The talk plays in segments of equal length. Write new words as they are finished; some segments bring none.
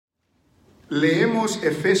Leemos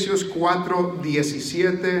Efesios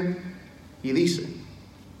 4:17 y dice: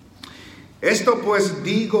 Esto pues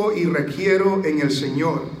digo y requiero en el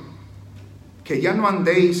Señor, que ya no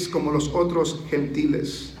andéis como los otros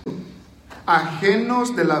gentiles,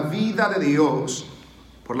 ajenos de la vida de Dios,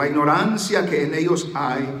 por la ignorancia que en ellos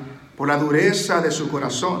hay, por la dureza de su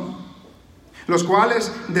corazón, los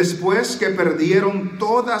cuales, después que perdieron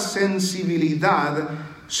toda sensibilidad,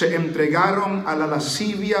 se entregaron a la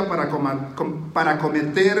lascivia para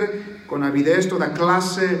cometer con avidez toda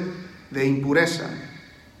clase de impureza.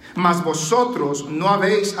 Mas vosotros no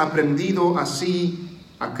habéis aprendido así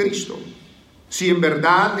a Cristo, si en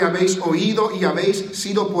verdad le habéis oído y habéis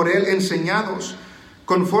sido por él enseñados,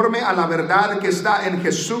 conforme a la verdad que está en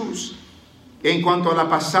Jesús. En cuanto a la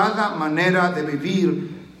pasada manera de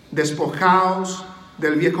vivir, despojaos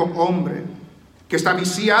del viejo hombre, que está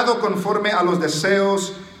viciado conforme a los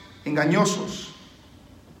deseos engañosos,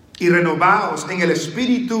 y renovaos en el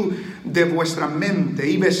espíritu de vuestra mente,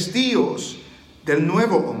 y vestíos del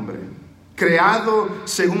nuevo hombre, creado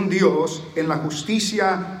según Dios en la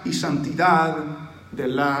justicia y santidad de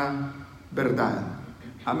la verdad.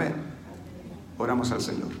 Amén. Oramos al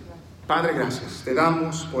Señor. Padre, gracias. Te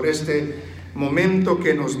damos por este momento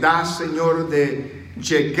que nos das, Señor, de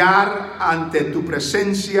llegar ante tu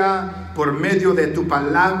presencia por medio de tu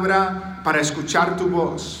palabra para escuchar tu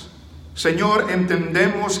voz. Señor,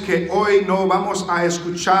 entendemos que hoy no vamos a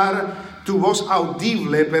escuchar tu voz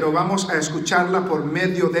audible, pero vamos a escucharla por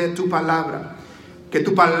medio de tu palabra. Que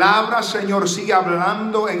tu palabra, Señor, siga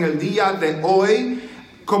hablando en el día de hoy,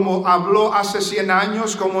 como habló hace 100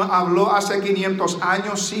 años, como habló hace 500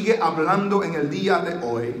 años, sigue hablando en el día de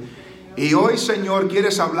hoy. Y hoy, Señor,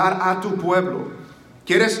 quieres hablar a tu pueblo.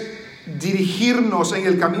 Quieres dirigirnos en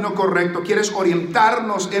el camino correcto, quieres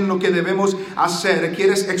orientarnos en lo que debemos hacer,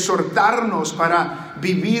 quieres exhortarnos para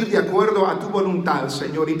vivir de acuerdo a tu voluntad,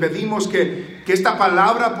 Señor. Y pedimos que esta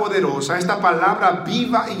palabra poderosa, esta palabra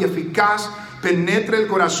viva y eficaz, penetre el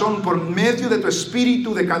corazón por medio de tu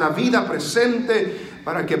espíritu de cada vida presente,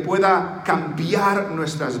 para que pueda cambiar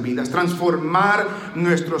nuestras vidas, transformar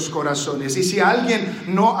nuestros corazones. Y si alguien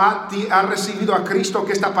no ha recibido a Cristo,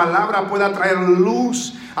 que esta palabra pueda traer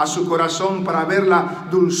luz a su corazón para ver la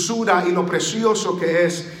dulzura y lo precioso que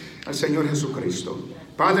es el Señor Jesucristo.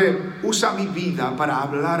 Padre, usa mi vida para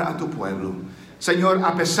hablar a tu pueblo. Señor,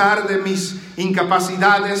 a pesar de mis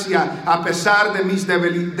incapacidades y a pesar de mis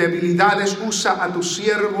debilidades, usa a tu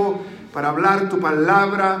siervo para hablar tu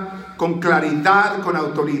palabra con claridad, con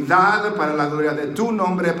autoridad, para la gloria de tu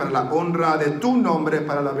nombre, para la honra de tu nombre,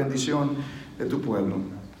 para la bendición de tu pueblo.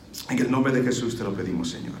 En el nombre de Jesús te lo pedimos,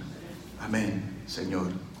 Señor. Amén, Señor,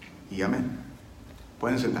 y amén.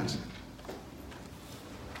 Pueden sentarse.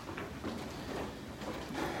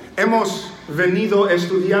 Hemos venido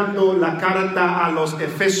estudiando la carta a los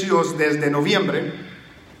Efesios desde noviembre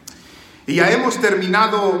y ya hemos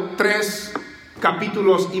terminado 3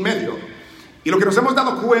 capítulos y medio. Y lo que nos hemos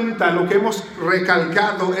dado cuenta, lo que hemos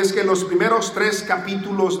recalcado, es que en los primeros 3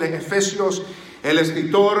 capítulos de Efesios, el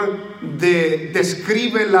escritor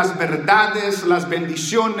describe las verdades, las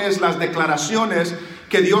bendiciones, las declaraciones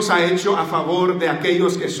que Dios ha hecho a favor de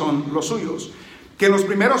aquellos que son los suyos. Que en los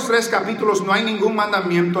primeros 3 capítulos no hay ningún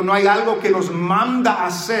mandamiento, no hay algo que nos manda a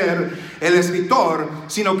hacer el escritor,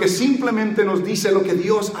 sino que simplemente nos dice lo que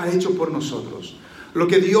Dios ha hecho por nosotros, lo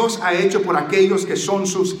que Dios ha hecho por aquellos que son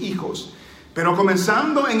sus hijos. Pero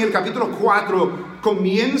comenzando en el capítulo 4,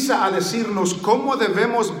 comienza a decirnos cómo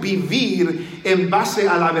debemos vivir en base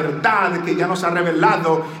a la verdad que ya nos ha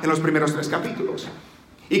revelado en los primeros 3 capítulos.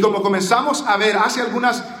 Y como comenzamos a ver hace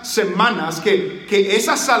algunas semanas que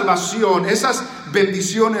esa salvación, esas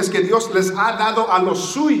bendiciones que Dios les ha dado a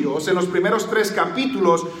los suyos en los primeros 3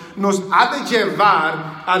 capítulos, nos ha de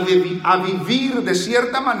llevar a vivir de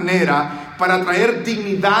cierta manera para traer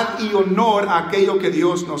dignidad y honor a aquello que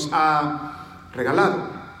Dios nos ha regalado.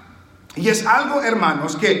 Y es algo,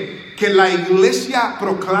 hermanos, que la iglesia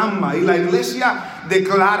proclama y la iglesia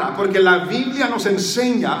declara, porque la Biblia nos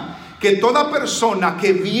enseña que toda persona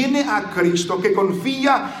que viene a Cristo, que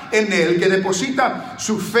confía en Él, que deposita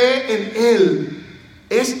su fe en Él,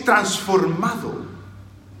 es transformado,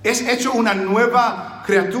 es hecho una nueva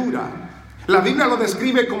criatura. La Biblia lo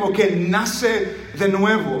describe como que nace de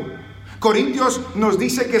nuevo. Corintios nos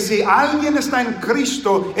dice que si alguien está en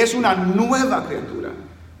Cristo, es una nueva criatura.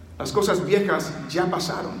 Las cosas viejas ya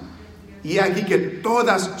pasaron, y aquí que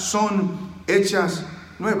todas son hechas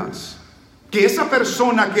nuevas. Que esa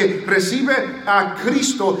persona que recibe a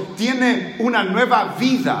Cristo tiene una nueva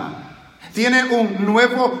vida, Tiene un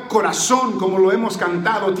nuevo corazón, como lo hemos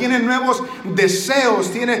cantado. Tiene nuevos deseos,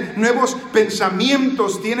 tiene nuevos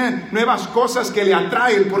pensamientos, tiene nuevas cosas que le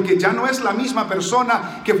atraen, porque ya no es la misma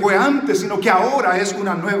persona que fue antes, sino que ahora es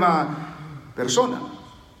una nueva persona.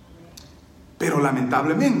 Pero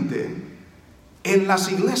lamentablemente, en las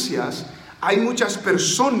iglesias hay muchas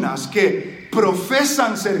personas que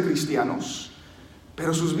profesan ser cristianos,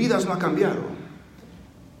 pero sus vidas no han cambiado.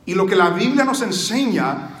 Y lo que la Biblia nos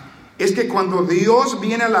enseña es que cuando Dios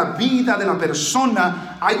viene a la vida de la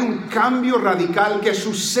persona, hay un cambio radical que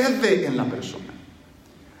sucede en la persona.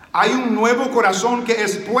 Hay un nuevo corazón que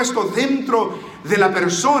es puesto dentro de la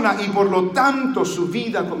persona y por lo tanto su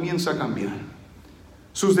vida comienza a cambiar.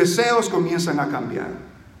 Sus deseos comienzan a cambiar.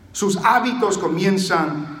 Sus hábitos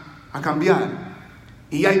comienzan a cambiar.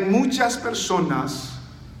 Y hay muchas personas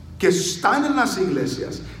que están en las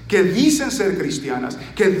iglesias, que dicen ser cristianas,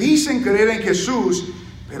 que dicen creer en Jesús,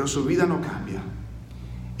 pero su vida no cambia.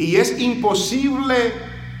 Y es imposible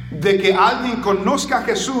de que alguien conozca a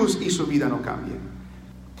Jesús y su vida no cambie.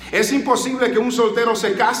 Es imposible que un soltero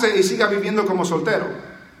se case y siga viviendo como soltero.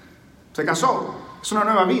 Se casó, es una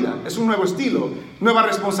nueva vida, es un nuevo estilo, nuevas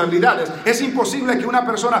responsabilidades. Es imposible que una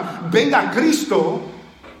persona venga a Cristo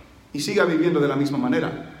y siga viviendo de la misma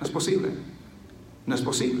manera. No es posible. No es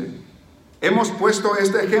posible. Hemos puesto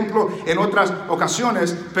este ejemplo en otras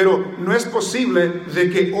ocasiones, pero no es posible de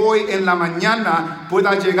que hoy en la mañana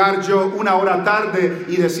pueda llegar yo una hora tarde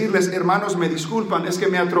y decirles: hermanos, me disculpan, es que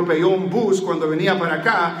me atropelló un bus cuando venía para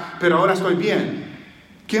acá, pero ahora estoy bien.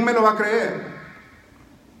 ¿Quién me lo va a creer?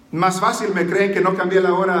 Más fácil me creen que no cambié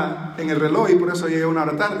la hora en el reloj y por eso llegué una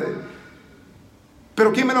hora tarde.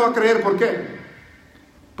 Pero ¿quién me lo va a creer? ¿Por qué?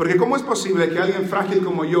 Porque ¿cómo es posible que alguien frágil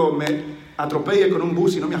como yo me atropelle con un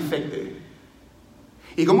bus y no me afecte?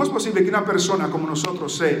 ¿Y cómo es posible que una persona como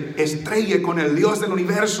nosotros se estrelle con el Dios del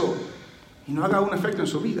universo y no haga un efecto en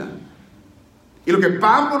su vida? Y lo que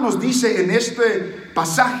Pablo nos dice en este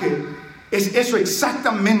pasaje es eso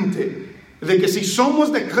exactamente, de que si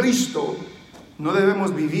somos de Cristo, no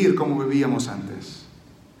debemos vivir como vivíamos antes.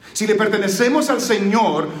 Si le pertenecemos al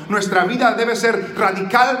Señor, nuestra vida debe ser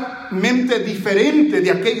radicalmente diferente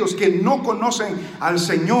de aquellos que no conocen al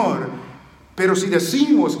Señor. Pero si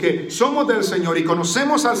decimos que somos del Señor y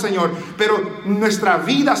conocemos al Señor, pero nuestra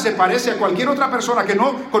vida se parece a cualquier otra persona que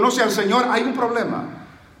no conoce al Señor, hay un problema.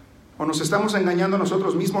 O nos estamos engañando a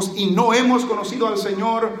nosotros mismos y no hemos conocido al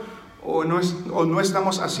Señor, o no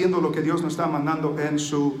estamos haciendo lo que Dios nos está mandando en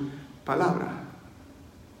su palabra.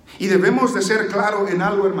 Y debemos de ser claros en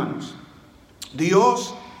algo, hermanos.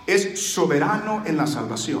 Dios es soberano en la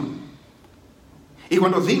salvación. Y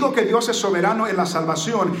cuando digo que Dios es soberano en la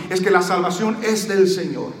salvación, es que la salvación es del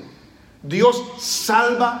Señor. Dios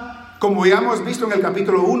salva, como ya hemos visto en el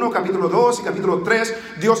capítulo 1, capítulo 2 y capítulo 3,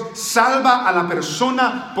 Dios salva a la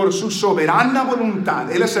persona por su soberana voluntad.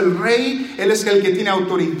 Él es el rey, Él es el que tiene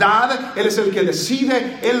autoridad, Él es el que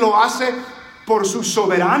decide, Él lo hace por su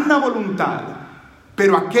soberana voluntad.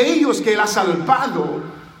 Pero aquellos que Él ha salvado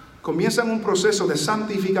comienzan un proceso de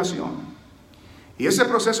santificación. Y ese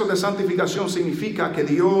proceso de santificación significa que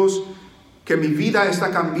que mi vida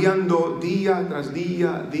está cambiando día tras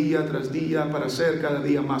día, día tras día, para ser cada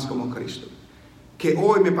día más como Cristo. Que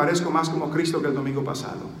hoy me parezco más como Cristo que el domingo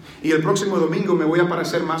pasado. Y el próximo domingo me voy a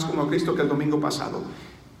parecer más como Cristo que el domingo pasado.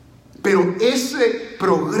 Pero ese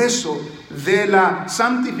progreso de la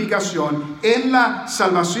santificación en la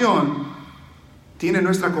salvación tiene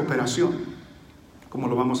nuestra cooperación, como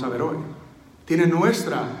lo vamos a ver hoy. Tiene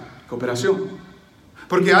nuestra cooperación.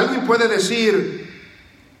 Porque alguien puede decir,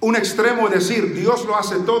 un extremo decir, Dios lo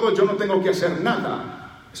hace todo, yo no tengo que hacer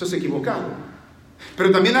nada. Eso es equivocado.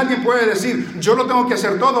 Pero también alguien puede decir, yo lo tengo que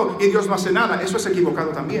hacer todo y Dios no hace nada. Eso es equivocado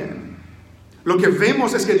también. Lo que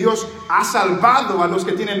vemos es que Dios ha salvado a los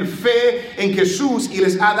que tienen fe en Jesús y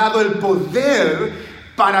les ha dado el poder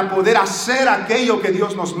para poder hacer aquello que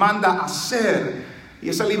Dios nos manda hacer. Y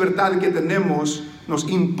esa libertad que tenemos nos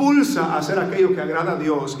impulsa a hacer aquello que agrada a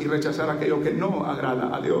Dios y rechazar aquello que no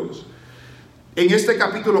agrada a Dios. En este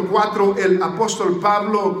capítulo 4, el apóstol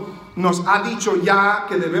Pablo nos ha dicho ya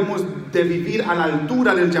que debemos de vivir a la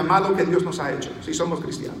altura del llamado que Dios nos ha hecho, si somos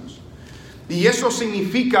cristianos. Y eso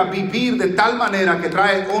significa vivir de tal manera que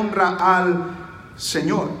trae honra al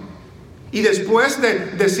Señor. Y después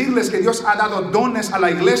de decirles que Dios ha dado dones a la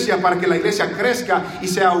iglesia para que la iglesia crezca y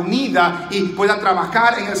sea unida y pueda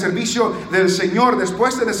trabajar en el servicio del Señor,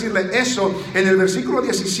 después de decirle eso, en el versículo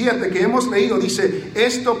 17 que hemos leído dice,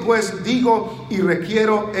 esto pues digo y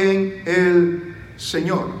requiero en el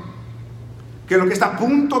Señor. Que lo que está a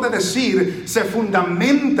punto de decir se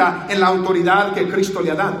fundamenta en la autoridad que Cristo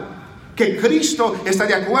le ha dado. Que Cristo está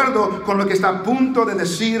de acuerdo con lo que está a punto de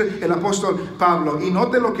decir el apóstol Pablo. Y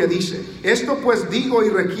note lo que dice: esto pues digo y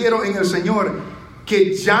requiero en el Señor,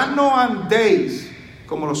 que ya no andéis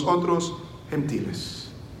como los otros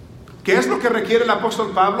gentiles. ¿Qué es lo que requiere el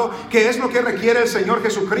apóstol Pablo? ¿Qué es lo que requiere el Señor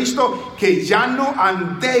Jesucristo? Que ya no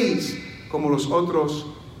andéis como los otros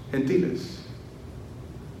gentiles.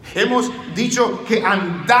 Hemos dicho que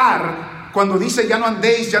andar, cuando dice ya no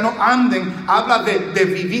andéis, ya no anden, habla de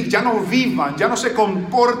vivir. Ya no vivan, ya no se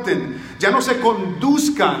comporten, ya no se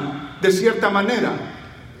conduzcan de cierta manera.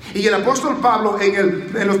 Y el apóstol Pablo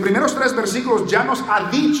en los primeros 3 versículos ya nos ha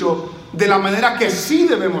dicho de la manera que sí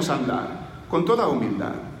debemos andar: con toda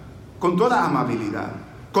humildad, con toda amabilidad,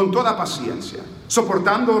 con toda paciencia,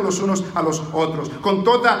 soportando los unos a los otros, con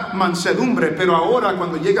toda mansedumbre. Pero ahora,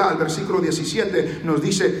 cuando llega al versículo 17, nos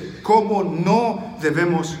dice cómo no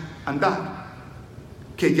debemos andar: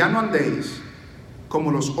 que ya no andéis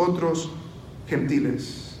como los otros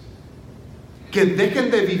gentiles, que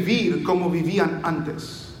dejen de vivir como vivían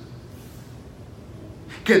antes,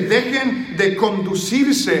 que dejen de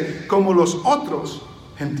conducirse como los otros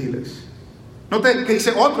gentiles. Note que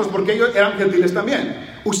dice otros, porque ellos eran gentiles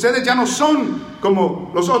también. Ustedes ya no son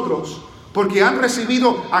como los otros, porque han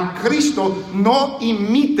recibido a Cristo. No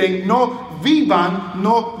imiten, no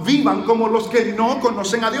vivan como los que no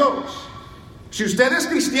conocen a Dios. Si usted es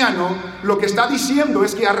cristiano, lo que está diciendo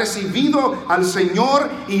es que ha recibido al Señor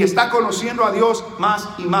y está conociendo a Dios más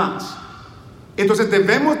y más. Entonces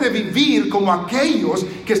debemos de vivir como aquellos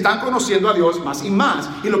que están conociendo a Dios más y más.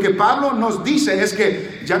 Y lo que Pablo nos dice es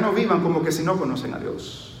que ya no vivan como que si no conocen a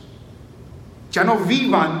Dios. Ya no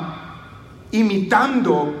vivan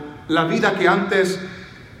imitando la vida que antes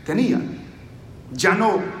tenían. Ya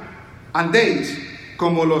no andéis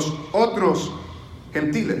como los otros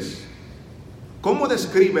gentiles. ¿Cómo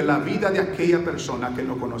describe la vida de aquella persona que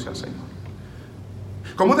no conoce al Señor?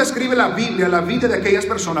 ¿Cómo describe la Biblia la vida de aquellas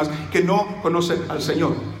personas que no conocen al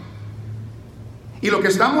Señor? Y lo que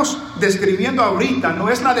estamos describiendo ahorita no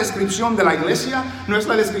es la descripción de la iglesia, no es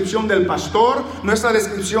la descripción del pastor, no es la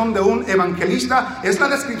descripción de un evangelista, es la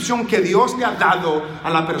descripción que Dios le ha dado a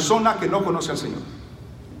la persona que no conoce al Señor.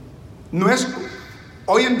 No es,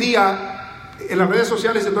 hoy en día, en las redes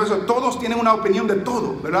sociales y todo eso, todos tienen una opinión de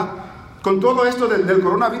todo, ¿verdad? Con todo esto del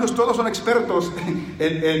coronavirus, todos son expertos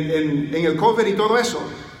en el COVID y todo eso.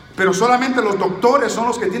 Pero solamente los doctores son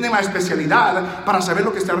los que tienen la especialidad para saber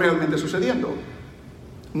lo que está realmente sucediendo.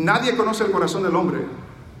 Nadie conoce el corazón del hombre,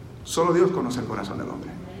 solo Dios conoce el corazón del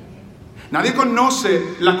hombre. Nadie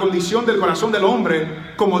conoce la condición del corazón del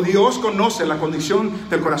hombre como Dios conoce la condición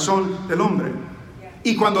del corazón del hombre.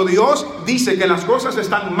 Y cuando Dios dice que las cosas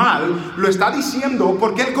están mal, lo está diciendo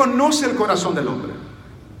porque Él conoce el corazón del hombre.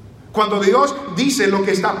 Cuando Dios dice lo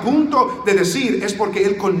que está a punto de decir, es porque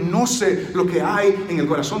Él conoce lo que hay en el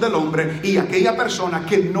corazón del hombre. Y aquella persona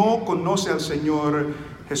que no conoce al Señor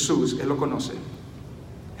Jesús, Él lo conoce.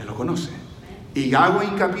 Él lo conoce. Y hago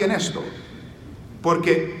hincapié en esto,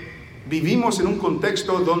 porque vivimos en un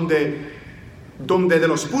contexto donde de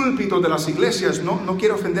los púlpitos de las iglesias no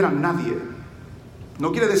quiere ofender a nadie.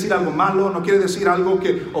 No quiere decir algo malo, no quiere decir algo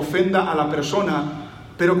que ofenda a la persona.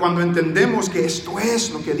 Pero cuando entendemos que esto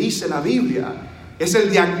es lo que dice la Biblia, es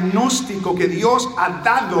el diagnóstico que Dios ha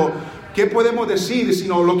dado, ¿qué podemos decir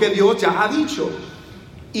sino lo que Dios ya ha dicho?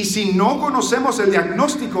 Y si no conocemos el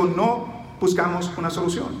diagnóstico, no buscamos una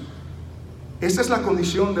solución. Esta es la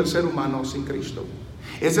condición del ser humano sin Cristo.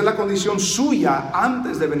 Esa es la condición suya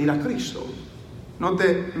antes de venir a Cristo.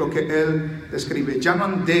 Note lo que Él describe: ya no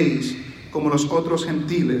andéis como los otros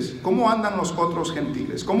gentiles. ¿Cómo andan los otros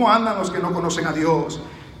gentiles? ¿Cómo andan los que no conocen a Dios?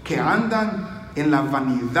 Que andan en la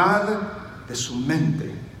vanidad de su mente.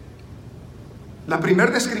 La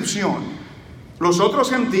primera descripción: los otros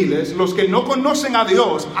gentiles, los que no conocen a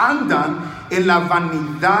Dios, andan en la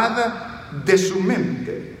vanidad de su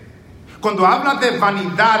mente. Cuando habla de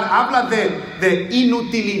vanidad, habla de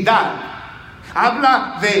inutilidad,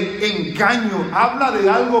 habla de engaño, habla de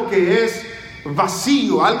algo que es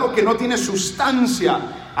vacío, algo que no tiene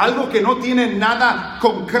sustancia, algo que no tiene nada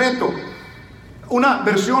concreto. Una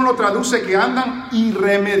versión lo traduce que andan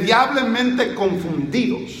irremediablemente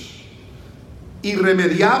confundidos.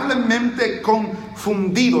 Irremediablemente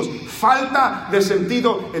confundidos. Falta de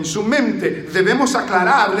sentido en su mente. Debemos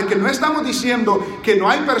aclararle que no estamos diciendo que no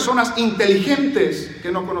hay personas inteligentes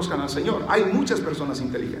que no conozcan al Señor. Hay muchas personas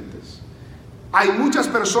inteligentes. Hay muchas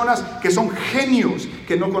personas que son genios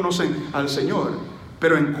que no conocen al Señor.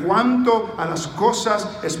 Pero en cuanto a las cosas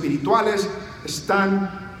espirituales,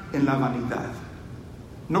 están en la vanidad.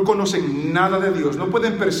 No conocen nada de Dios, no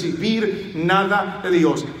pueden percibir nada de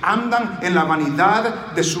Dios. Andan en la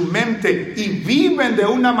vanidad de su mente y viven de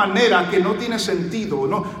una manera que no tiene sentido,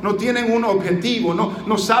 no tienen un objetivo,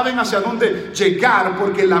 no saben hacia dónde llegar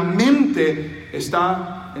porque la mente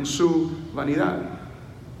está en su vanidad.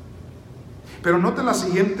 Pero noten la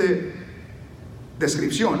siguiente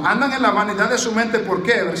descripción. Andan en la vanidad de su mente, ¿por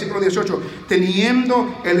qué? Versículo 18,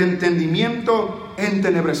 teniendo el entendimiento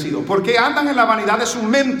entenebrecido. ¿Por qué andan en la vanidad de su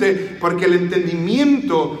mente? Porque el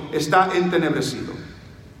entendimiento está entenebrecido.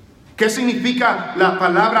 ¿Qué significa la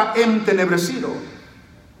palabra entenebrecido?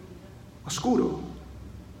 Oscuro.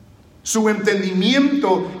 Su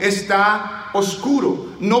entendimiento está oscuro.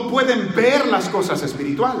 No pueden ver las cosas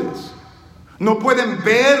espirituales. No pueden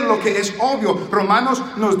ver lo que es obvio. Romanos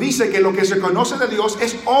nos dice que lo que se conoce de Dios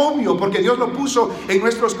es obvio, porque Dios lo puso en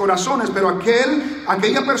nuestros corazones. Pero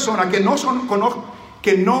aquella persona que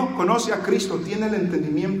no conoce a Cristo tiene el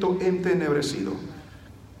entendimiento entenebrecido.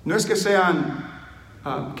 No es que sean,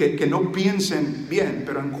 que no piensen bien,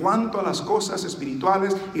 pero en cuanto a las cosas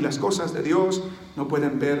espirituales y las cosas de Dios, no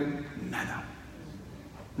pueden ver nada.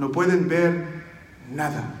 No pueden ver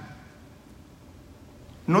nada.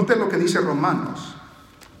 Note lo que dice Romanos.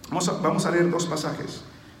 Vamos a leer dos pasajes.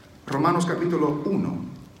 Romanos capítulo 1.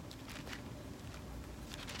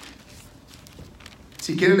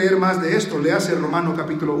 Si quiere leer más de esto, léase Romanos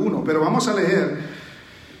capítulo 1. Pero vamos a leer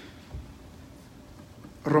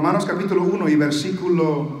Romanos capítulo 1 y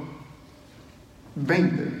versículo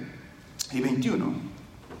 20 y 21.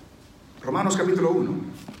 Romanos capítulo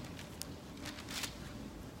 1.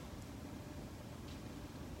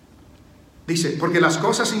 Dice, porque las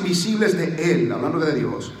cosas invisibles de Él, hablando de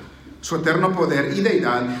Dios, su eterno poder y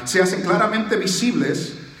deidad, se hacen claramente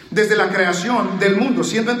visibles desde la creación del mundo,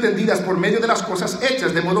 siendo entendidas por medio de las cosas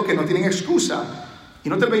hechas, de modo que no tienen excusa. Y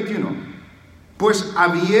nota el 21. Pues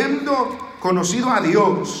habiendo conocido a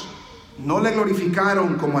Dios, no le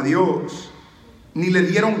glorificaron como a Dios, ni le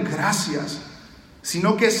dieron gracias,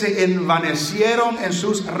 sino que se envanecieron en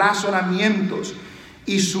sus razonamientos,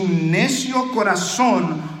 y su necio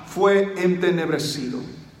corazón fue entenebrecido.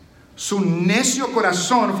 Su necio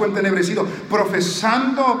corazón fue entenebrecido.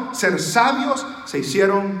 Profesando ser sabios, se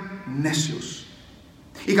hicieron necios.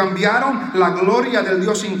 Y cambiaron la gloria del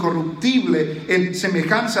Dios incorruptible en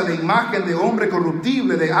semejanza de imagen de hombre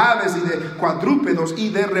corruptible, de aves y de cuadrúpedos y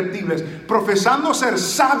de reptiles. Profesando ser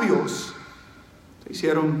sabios, se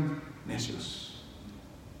hicieron necios.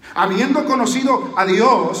 Habiendo conocido a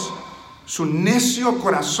Dios, su necio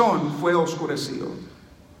corazón fue oscurecido.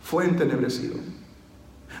 Fue entenebrecido.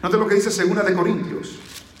 Note lo que dice 2 de Corintios.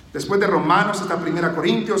 Después de Romanos está 1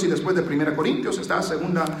 Corintios, y después de 1 Corintios está 2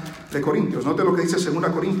 de Corintios. Note lo que dice 2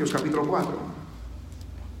 Corintios capítulo 4.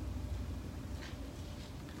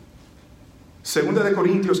 2 de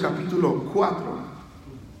Corintios capítulo 4,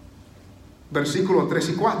 versículos 3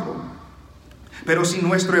 y 4. Pero si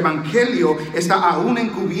nuestro evangelio está aún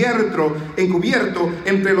encubierto,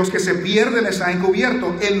 entre los que se pierden está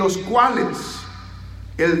encubierto, en los cuales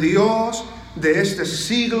el Dios de este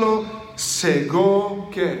siglo cegó,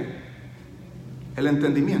 ¿qué? El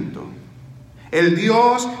entendimiento. El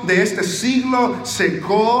Dios de este siglo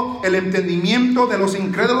cegó el entendimiento de los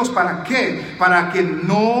incrédulos. ¿Para qué? Para que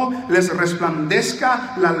no les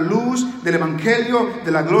resplandezca la luz del evangelio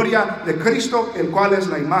de la gloria de Cristo, el cual es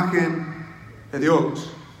la imagen de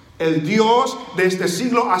Dios. El Dios de este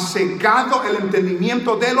siglo ha cegado el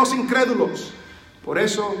entendimiento de los incrédulos. Por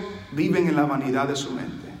eso viven en la vanidad de su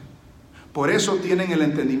mente. Por eso tienen el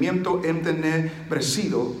entendimiento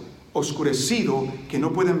entenebrecido, oscurecido, que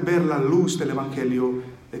no pueden ver la luz del evangelio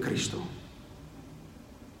de Cristo.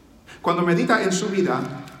 Cuando medita en su vida,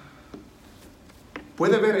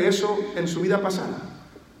 puede ver eso en su vida pasada.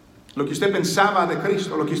 Lo que usted pensaba de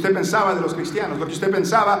Cristo, lo que usted pensaba de los cristianos, lo que usted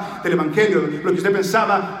pensaba del evangelio, lo que usted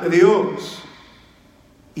pensaba de Dios.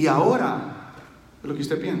 Y ahora, lo que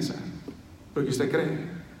usted piensa, lo que usted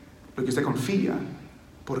cree, lo que usted confía.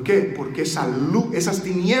 ¿Por qué? Porque esa luz, esas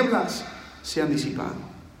tinieblas se han disipado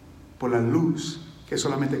por la luz que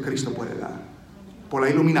solamente Cristo puede dar, por la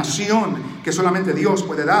iluminación que solamente Dios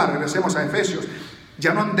puede dar. Regresemos a Efesios.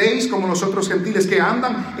 Ya no andéis como los otros gentiles que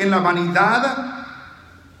andan en la vanidad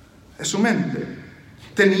de su mente,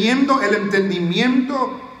 teniendo el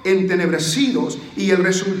entendimiento entenebrecidos y el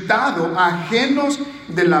resultado ajenos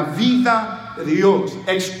de la vida de Dios,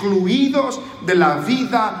 excluidos de la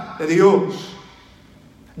vida de Dios.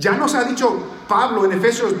 Ya nos ha dicho Pablo en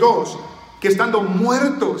Efesios 2 que estando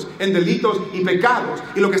muertos en delitos y pecados,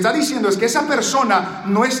 y lo que está diciendo es que esa persona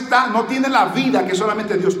no tiene la vida que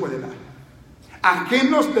solamente Dios puede dar.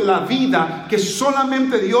 ajenos de la vida que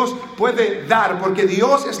solamente Dios puede dar, porque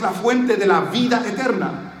Dios es la fuente de la vida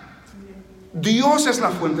eterna. Dios es la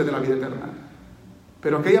fuente de la vida eterna.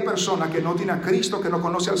 Pero aquella persona que no tiene a Cristo, que no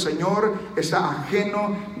conoce al Señor, está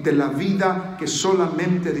ajeno de la vida que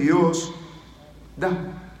solamente Dios da.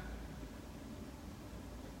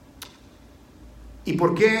 ¿Y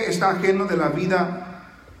por qué está ajeno de la vida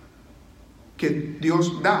que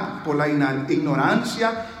Dios da? Por la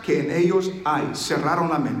ignorancia que en ellos hay. Cerraron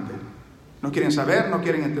la mente. No quieren saber, no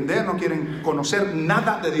quieren entender, no quieren conocer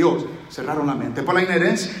nada de Dios. Cerraron la mente. Por la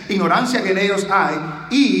ignorancia que en ellos hay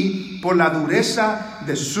y por la dureza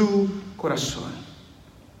de su corazón.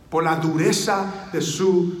 Por la dureza de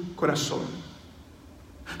su corazón.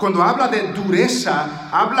 Cuando habla de dureza,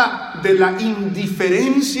 habla de la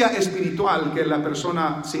indiferencia espiritual que la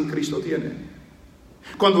persona sin Cristo tiene.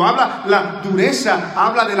 Cuando habla la dureza,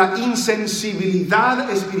 habla de la insensibilidad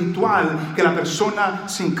espiritual que la persona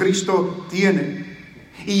sin Cristo tiene.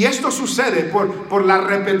 Y esto sucede por la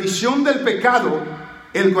repetición del pecado,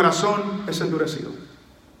 el corazón es endurecido.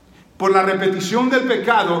 Por la repetición del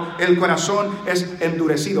pecado, el corazón es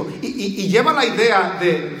endurecido. Y lleva la idea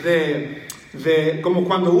de como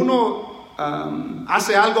cuando uno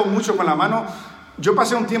hace algo mucho con la mano. Yo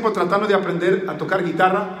pasé un tiempo tratando de aprender a tocar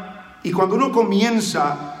guitarra. Y cuando uno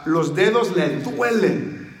comienza, los dedos le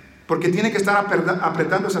duelen, porque tiene que estar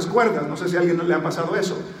apretando esas cuerdas. No sé si a alguien le ha pasado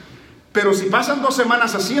eso. Pero si pasan 2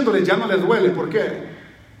 semanas haciéndole, ya no le duele. ¿Por qué?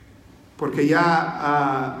 Porque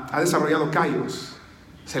ya ha desarrollado callos.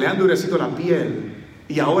 Se le ha endurecido la piel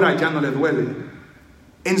y ahora ya no le duele.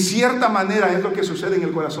 En cierta manera es lo que sucede en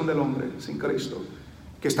el corazón del hombre sin Cristo,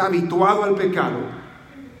 que está habituado al pecado.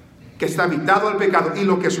 Y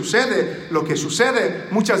lo que sucede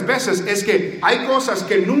muchas veces es que hay cosas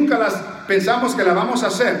que nunca las pensamos que las vamos a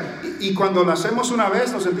hacer, y cuando las hacemos una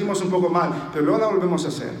vez nos sentimos un poco mal, pero luego la volvemos a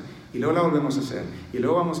hacer, y luego la volvemos a hacer, y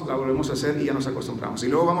luego la volvemos a hacer, y ya nos acostumbramos, y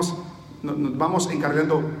luego nos vamos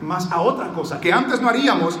encargando más a otra cosa que antes no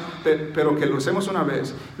haríamos, pero que lo hacemos una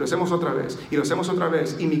vez, lo hacemos otra vez, y lo hacemos otra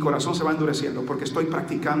vez, y mi corazón se va endureciendo porque estoy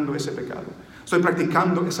practicando ese pecado, estoy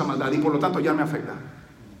practicando esa maldad, y por lo tanto ya me afecta.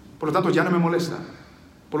 Por lo tanto, ya no me molesta.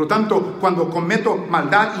 Por lo tanto, cuando cometo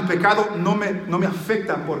maldad y pecado, no me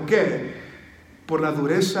afecta. ¿Por qué? Por la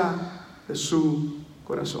dureza de su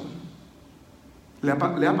corazón. ¿Le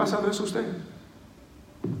ha pasado eso a usted?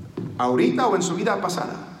 ¿Ahorita o en su vida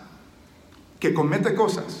pasada? Que comete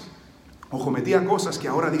cosas, o cometía cosas que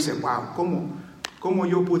ahora dice, wow, ¿cómo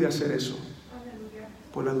yo pude hacer eso?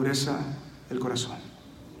 Por la dureza del corazón.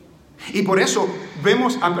 Y por eso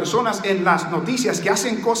vemos a personas en las noticias que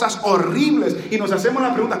hacen cosas horribles y nos hacemos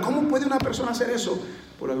la pregunta, ¿cómo puede una persona hacer eso?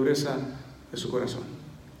 Por la dureza de su corazón.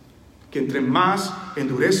 Que entre más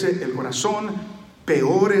endurece el corazón,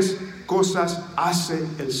 peores cosas hace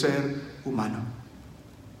el ser humano.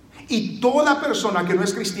 Y toda persona que no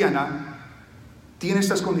es cristiana tiene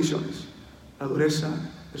estas condiciones, la dureza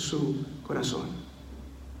de su corazón.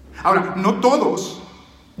 Ahora, no todos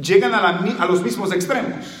llegan a los mismos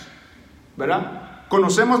extremos, ¿verdad?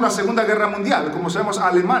 Conocemos la Segunda Guerra Mundial, conocemos a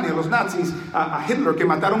Alemania, los nazis, a Hitler, que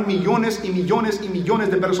mataron millones y millones y millones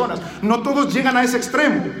de personas. No todos llegan a ese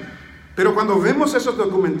extremo, pero cuando vemos esos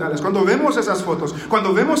documentales, cuando vemos esas fotos,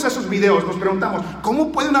 cuando vemos esos videos, nos preguntamos,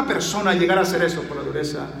 ¿cómo puede una persona llegar a hacer eso? Por la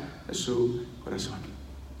dureza de su corazón.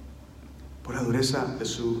 Por la dureza de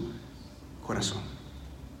su corazón.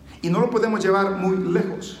 Y no lo podemos llevar muy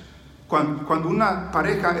lejos. Cuando una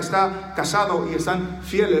pareja está casado y están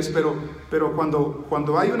fieles, pero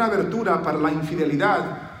cuando hay una abertura para la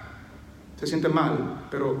infidelidad, se siente mal,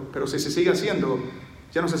 pero si se sigue haciendo,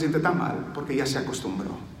 ya no se siente tan mal, porque ya se acostumbró,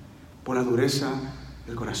 por la dureza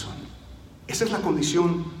del corazón. Esa es la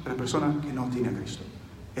condición de la persona que no tiene a Cristo.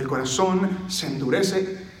 El corazón se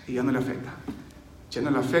endurece y ya no le afecta. Ya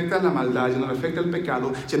no le afecta la maldad, ya no le afecta el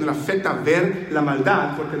pecado, ya no le afecta ver la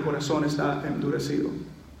maldad, porque el corazón está endurecido.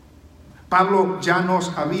 Pablo ya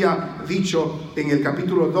nos había dicho en el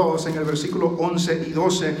capítulo 2, en el versículo 11 y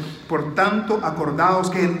 12, por tanto, acordaos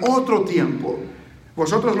que en otro tiempo,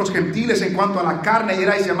 vosotros los gentiles en cuanto a la carne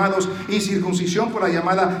erais llamados incircuncisión por la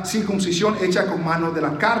llamada circuncisión hecha con mano de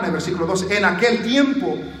la carne. Versículo 12, en aquel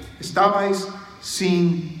tiempo estabais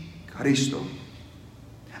sin Cristo,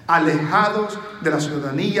 alejados de la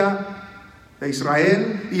ciudadanía de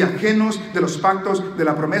Israel y ajenos de los pactos de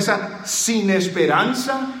la promesa, sin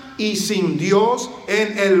esperanza y sin Dios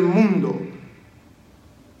en el mundo.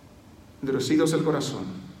 Endurecidos el corazón,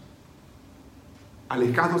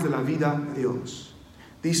 alejados de la vida de Dios.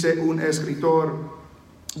 Dice un escritor,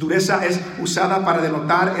 dureza es usada para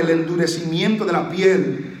denotar el endurecimiento de la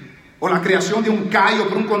piel o la creación de un callo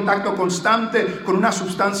por un contacto constante con una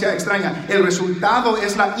sustancia extraña. El resultado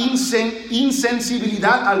es la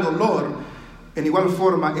insensibilidad al dolor. En igual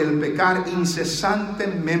forma, el pecar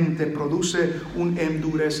incesantemente produce un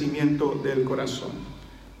endurecimiento del corazón.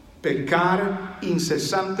 Pecar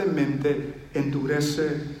incesantemente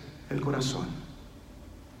endurece el corazón.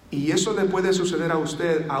 Y eso le puede suceder a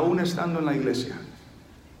usted aún estando en la iglesia.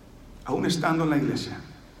 Aún estando en la iglesia.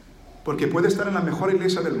 Porque puede estar en la mejor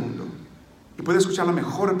iglesia del mundo y puede escuchar la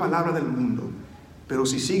mejor palabra del mundo, pero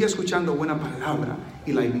si sigue escuchando buena palabra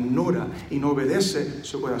y la ignora y no obedece,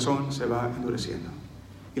 su corazón se va endureciendo.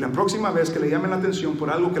 Y la próxima vez que le llamen la atención por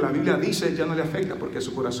algo que la Biblia dice, ya no le afecta porque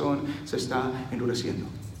su corazón se está endureciendo.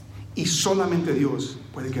 Y solamente Dios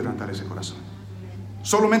puede quebrantar ese corazón.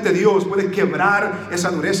 Solamente Dios puede quebrar esa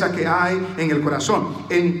dureza que hay en el corazón.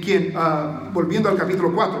 Volviendo al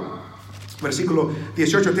capítulo 4. Versículo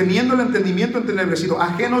 18, teniendo el entendimiento entenebrecido,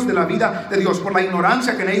 ajenos de la vida de Dios, por la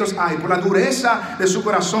ignorancia que en ellos hay, por la dureza de su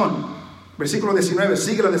corazón. Versículo 19,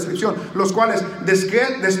 sigue la descripción, los cuales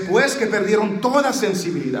después que perdieron toda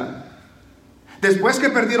sensibilidad, después que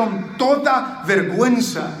perdieron toda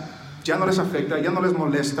vergüenza, ya no les afecta, ya no les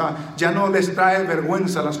molesta, ya no les trae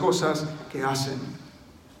vergüenza las cosas que hacen.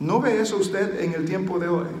 ¿No ve eso usted en el tiempo de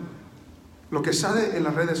hoy? Lo que sale en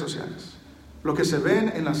las redes sociales, lo que se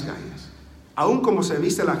ven en las calles. Aún como se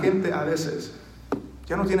viste la gente a veces,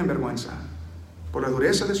 ya no tienen vergüenza por la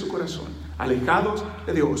dureza de su corazón, alejados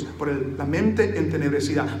de Dios, por la mente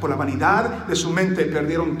entenebrecida, por la vanidad de su mente,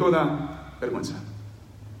 perdieron toda vergüenza.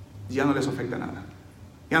 Ya no les afecta nada,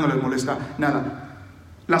 ya no les molesta nada.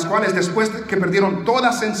 Las cuales después que perdieron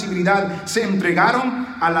toda sensibilidad, se entregaron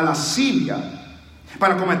a la lascivia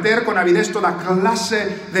para cometer con avidez toda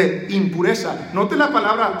clase de impureza. Note la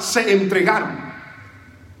palabra se entregaron.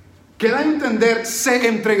 Queda a entender, se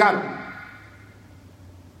entregaron.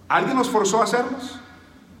 ¿Alguien los forzó a hacerlos?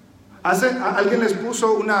 ¿Alguien les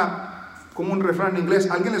puso como un refrán en inglés,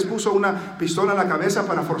 alguien les puso una pistola en la cabeza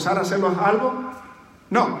para forzar a hacerlos algo?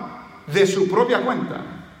 No, de su propia cuenta,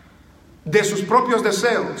 de sus propios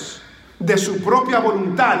deseos, de su propia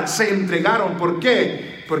voluntad, se entregaron. ¿Por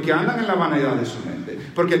qué? Porque andan en la vanidad de su mente,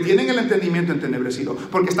 porque tienen el entendimiento entenebrecido,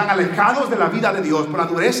 porque están alejados de la vida de Dios, por la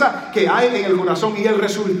dureza que hay en el corazón, y el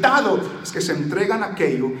resultado es que se entregan a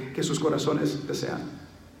aquello que sus corazones desean.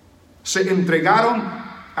 Se entregaron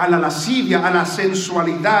a la lascivia, a la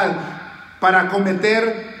sensualidad, para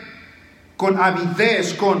cometer con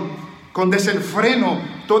avidez, con desenfreno,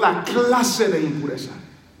 toda clase de impureza.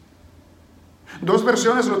 Dos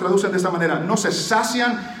versiones lo traducen de esta manera: no se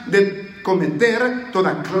sacian de cometer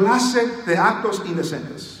toda clase de actos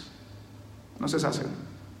indecentes. No se sacian.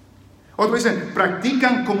 Otro dice,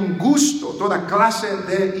 practican con gusto toda clase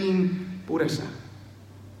de impureza.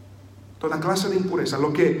 Toda clase de impureza,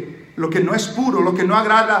 lo que no es puro, lo que no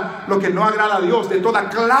agrada a Dios, de toda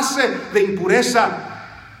clase de impureza.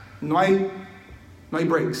 No hay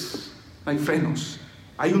breaks, no hay frenos.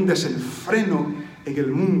 Hay un desenfreno en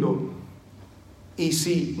el mundo. Y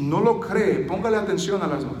si no lo cree, póngale atención a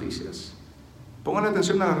las noticias, póngale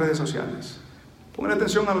atención a las redes sociales, póngale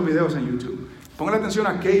atención a los videos en YouTube, póngale atención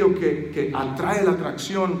a aquello que atrae la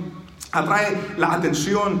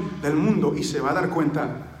atención del mundo, y se va a dar cuenta,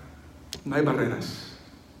 no hay barreras.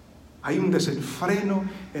 Hay un desenfreno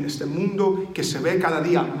en este mundo que se ve cada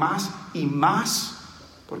día más y más,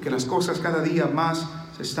 porque las cosas cada día más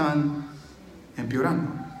se están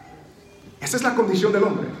empeorando. Esta es la condición del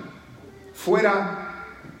hombre. Fuera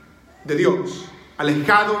de Dios,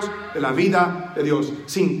 alejados de la vida de Dios,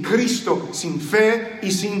 sin Cristo, sin fe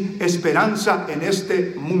y sin esperanza en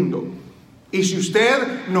este mundo. Y si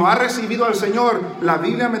usted no ha recibido al Señor, la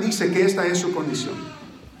Biblia me dice que esta es su condición.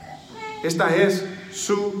 Esta es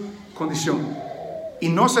su condición. Y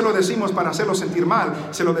no se lo decimos para hacerlo sentir mal,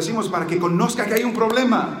 se lo decimos para que conozca que hay un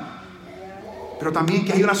problema, pero también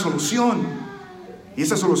que hay una solución. Y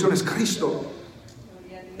esa solución es Cristo.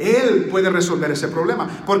 Él puede resolver ese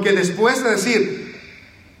problema. Porque después de decir,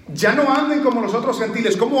 ya no anden como los otros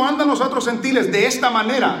gentiles. ¿Cómo andan los otros gentiles? De esta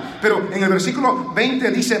manera. Pero en el versículo 20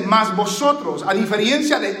 dice, mas vosotros, a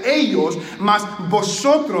diferencia de ellos, mas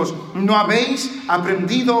vosotros no habéis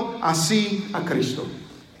aprendido así a Cristo.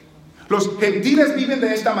 Los gentiles viven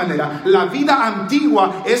de esta manera. La vida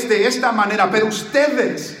antigua es de esta manera. Pero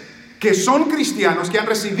ustedes, que son cristianos, que han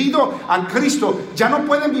recibido a Cristo, ya no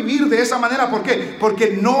pueden vivir de esa manera. ¿Por qué?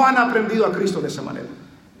 Porque no han aprendido a Cristo de esa manera.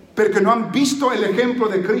 Porque no han visto el ejemplo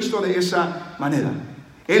de Cristo de esa manera.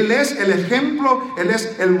 Él es el ejemplo, Él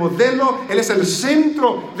es el modelo, Él es el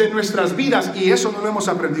centro de nuestras vidas, y eso no lo hemos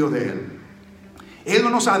aprendido de Él. Él no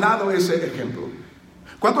nos ha dado ese ejemplo.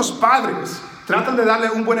 ¿Cuántos padres tratan de darle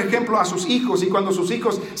un buen ejemplo a sus hijos, y cuando sus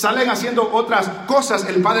hijos salen haciendo otras cosas,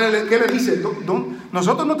 el padre, ¿qué le dice?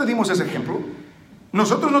 Nosotros no te dimos ese ejemplo,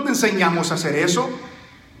 nosotros no te enseñamos a hacer eso.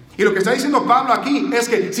 Y lo que está diciendo Pablo aquí es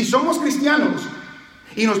que si somos cristianos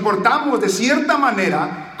y nos portamos de cierta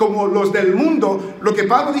manera como los del mundo, lo que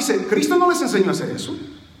Pablo dice, Cristo no les enseñó a hacer eso.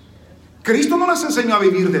 Cristo no les enseñó a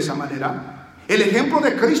vivir de esa manera. El ejemplo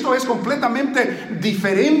de Cristo es completamente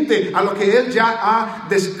diferente a lo que Él ya ha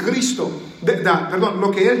descrito.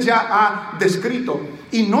 Lo que Él ya ha descrito.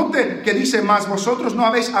 Y note que dice más, vosotros no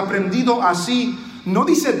habéis aprendido así. No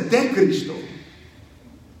dice de Cristo,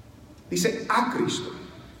 dice a Cristo.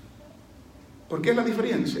 ¿Por qué es la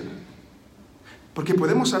diferencia? Porque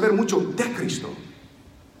podemos saber mucho de Cristo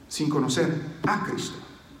sin conocer a Cristo.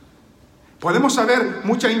 Podemos saber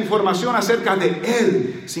mucha información acerca de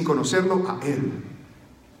Él sin conocerlo a Él.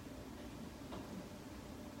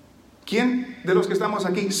 ¿Quién de los que estamos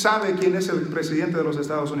aquí sabe quién es el presidente de los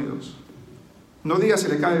Estados Unidos? No diga si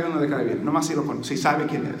le cae bien o no le cae bien, nomás si sabe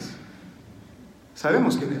quién es.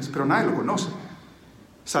 Sabemos quién es, pero nadie lo conoce.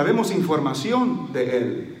 Sabemos información de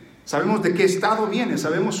Él. Sabemos de qué estado viene,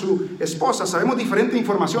 sabemos su esposa, sabemos diferente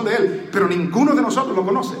información de Él, pero ninguno de nosotros lo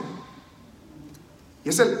conoce. Y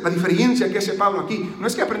esa es la diferencia que hace Pablo aquí. No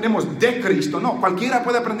es que aprendemos de Cristo, no. Cualquiera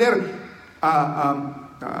puede aprender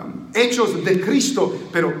hechos de Cristo,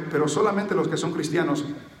 pero solamente los que son cristianos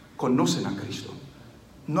conocen a Cristo.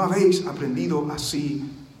 No habéis aprendido así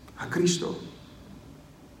a Cristo.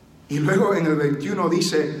 Y luego en el 21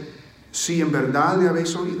 dice, si en verdad le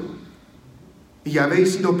habéis oído y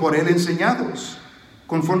habéis sido por Él enseñados,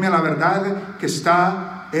 conforme a la verdad que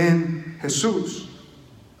está en Jesús.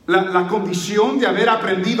 La condición de haber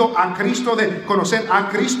aprendido a Cristo, de conocer a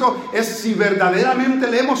Cristo, es si verdaderamente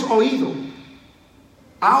le hemos oído.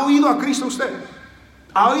 ¿Ha oído a Cristo usted?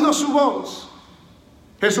 ¿Ha oído su voz?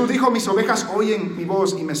 Jesús dijo, mis ovejas oyen mi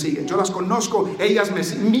voz y me siguen. Yo las conozco,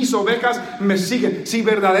 mis ovejas me siguen. Si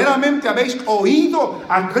verdaderamente habéis oído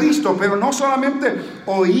a Cristo, pero no solamente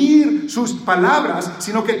oír sus palabras,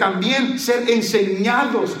 sino que también ser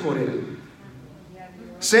enseñados por Él.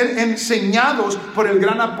 Ser enseñados por el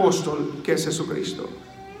gran apóstol que es Jesucristo,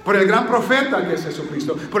 por el gran profeta que es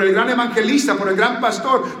Jesucristo, por el gran evangelista, por el gran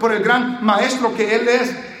pastor, por el gran maestro que Él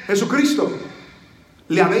es Jesucristo.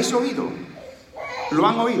 ¿Le habéis oído? ¿Lo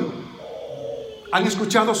han oído? ¿Han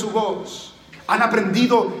escuchado su voz? ¿Han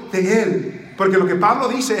aprendido de Él? Porque lo que Pablo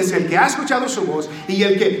dice es el que ha escuchado su voz y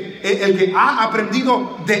el que ha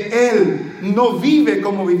aprendido de Él no vive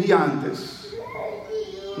como vivía antes.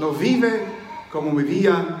 No vive como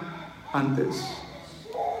vivía antes.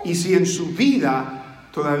 Y si en su vida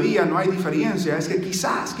todavía no hay diferencia, es que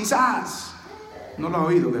quizás no lo ha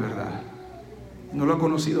oído de verdad, no lo ha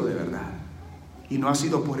conocido de verdad, y no ha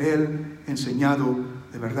sido por Él enseñado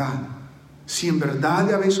de verdad. Si en verdad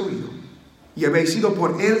le habéis oído y habéis sido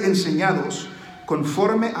por Él enseñados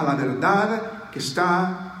conforme a la verdad que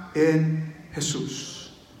está en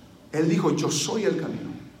Jesús. Él dijo, yo soy el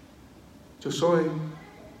camino, yo soy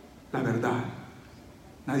la verdad.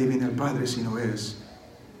 Nadie viene al Padre si no es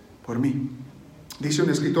por mí. Dice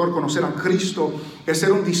un escritor, conocer a Cristo es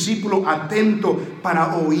ser un discípulo atento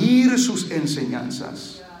para oír sus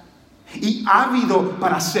enseñanzas y ávido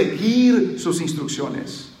para seguir sus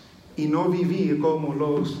instrucciones y no vivir como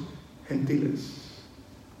los gentiles.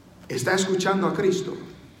 Está escuchando a Cristo,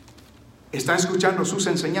 está escuchando sus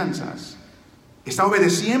enseñanzas, está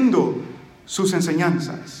obedeciendo sus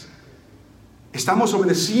enseñanzas. Estamos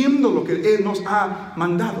obedeciendo lo que Él nos ha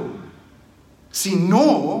mandado. Si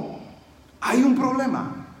no, hay un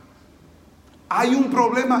problema. Hay un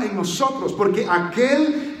problema en nosotros, porque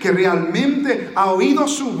aquel que realmente ha oído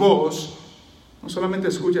su voz, no solamente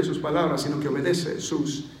escucha sus palabras, sino que obedece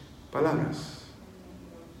sus palabras.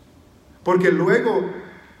 Porque luego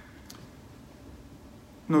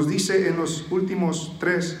nos dice en los últimos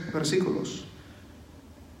 3 versículos,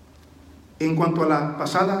 en cuanto a la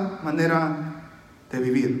pasada manera de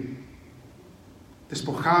vivir,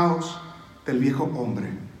 despojaos del viejo hombre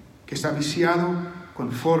que está viciado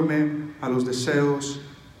conforme a los deseos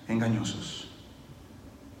engañosos.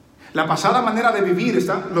 La pasada manera de vivir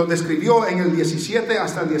lo describió en el 17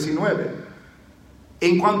 hasta el 19.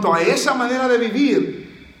 En cuanto a esa manera de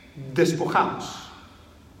vivir, despojaos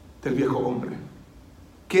del viejo hombre.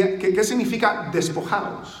 ¿Qué significa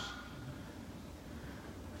despojaos?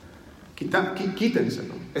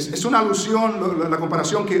 Quítenselo. Es una alusión, la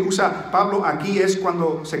comparación que usa Pablo aquí es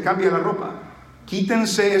cuando se cambia la ropa.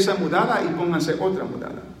 Quítense esa mudada y pónganse otra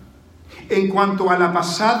mudada. En cuanto a la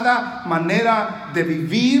pasada manera de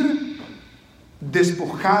vivir,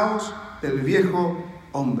 despojaos del viejo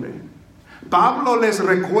hombre. Pablo les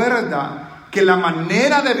recuerda que la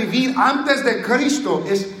manera de vivir antes de Cristo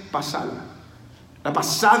es pasada. La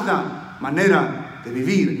pasada manera de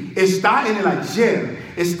vivir está en el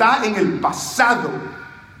ayer, está en el pasado.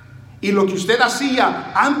 Y lo que usted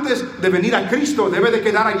hacía antes de venir a Cristo debe de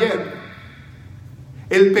quedar ayer.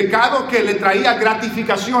 El pecado que le traía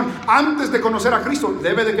gratificación antes de conocer a Cristo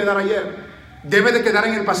debe de quedar ayer. Debe de quedar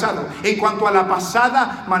en el pasado. En cuanto a la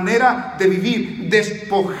pasada manera de vivir,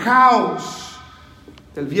 despojaos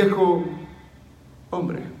del viejo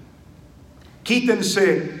hombre.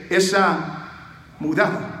 Quítense esa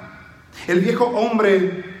mudada. El viejo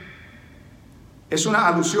hombre es una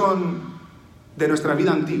alusión de nuestra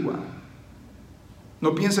vida antigua.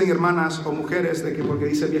 No piensen, hermanas o mujeres, de que porque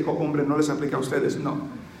dice viejo hombre no les aplica a ustedes. No,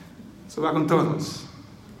 eso va con todos.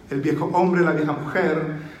 El viejo hombre, la vieja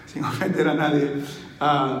mujer, sin ofender a nadie,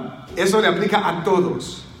 eso le aplica a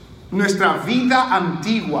todos. Nuestra vida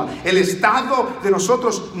antigua, el estado de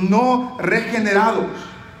nosotros no regenerados,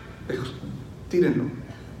 tírenlo,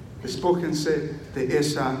 despójense de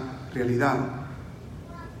esa realidad.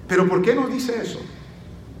 Pero ¿por qué nos dice eso?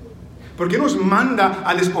 ¿Por qué nos manda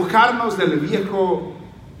a despojarnos del viejo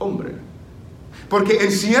hombre? Porque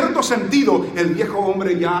en cierto sentido el viejo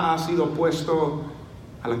hombre ya ha sido puesto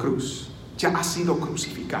a la cruz, ya ha sido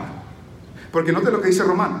crucificado. Porque note lo que dice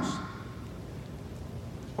Romanos.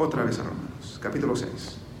 Otra vez a Romanos, capítulo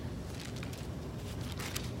 6.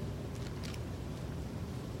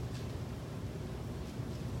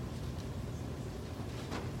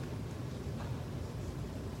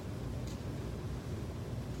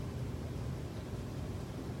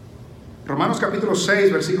 Romanos capítulo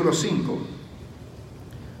 6, versículo 5.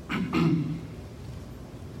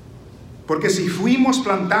 Porque si fuimos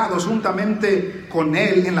plantados juntamente con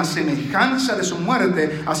Él en la semejanza de su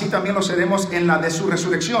muerte, así también lo seremos en la de su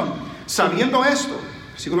resurrección. Sabiendo esto,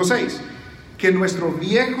 versículo 6, que nuestro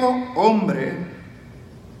viejo hombre,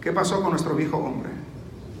 ¿qué pasó con nuestro viejo hombre?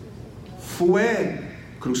 Fue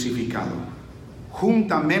crucificado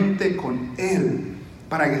juntamente con Él,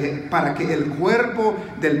 para que el cuerpo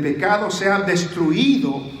del pecado sea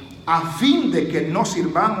destruido, a fin de que no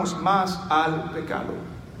sirvamos más al pecado.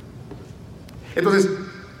 Entonces,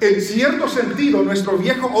 en cierto sentido, nuestro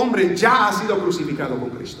viejo hombre ya ha sido crucificado con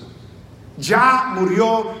Cristo. Ya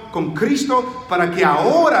murió con Cristo para que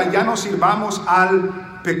ahora ya no sirvamos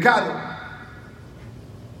al pecado.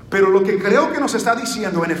 Pero lo que creo que nos está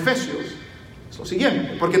diciendo en Efesios es lo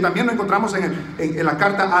siguiente, porque también lo encontramos en la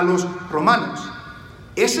carta a los romanos.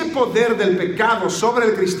 Ese poder del pecado sobre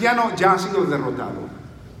el cristiano ya ha sido derrotado.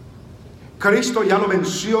 Cristo ya lo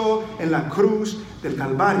venció en la cruz del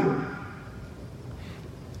Calvario.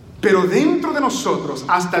 Pero dentro de nosotros,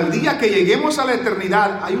 hasta el día que lleguemos a la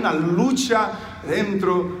eternidad, hay una lucha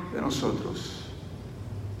dentro de nosotros.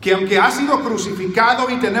 Que aunque ha sido crucificado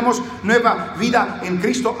y tenemos nueva vida en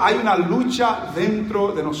Cristo, hay una lucha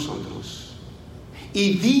dentro de nosotros.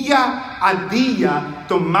 Y día a día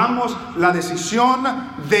tomamos la decisión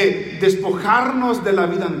de despojarnos de la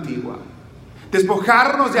vida antigua.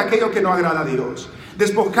 Despojarnos de aquello que no agrada a Dios.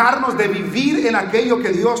 Despojarnos de vivir en aquello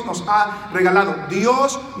que Dios nos ha regalado.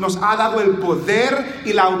 Dios nos ha dado el poder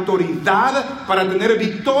y la autoridad para tener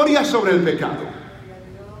victoria sobre el pecado.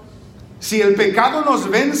 Si el pecado nos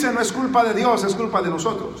vence, no es culpa de Dios, es culpa de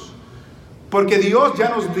nosotros. Porque Dios ya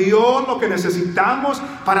nos dio lo que necesitamos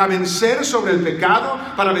para vencer sobre el pecado,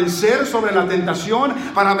 para vencer sobre la tentación,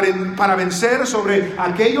 para vencer sobre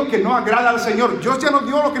aquello que no agrada al Señor. Dios ya nos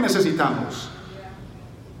dio lo que necesitamos.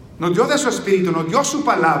 Nos dio de su Espíritu, nos dio su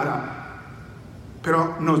palabra,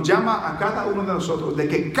 pero nos llama a cada uno de nosotros de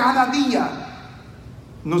que cada día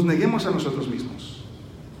nos neguemos a nosotros mismos,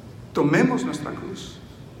 tomemos nuestra cruz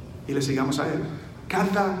y le sigamos a Él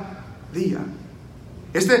cada día.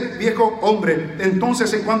 Este viejo hombre,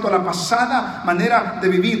 entonces, en cuanto a la pasada manera de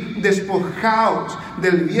vivir, despojaos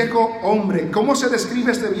del viejo hombre. ¿Cómo se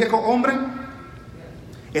describe este viejo hombre?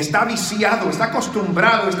 Está viciado, está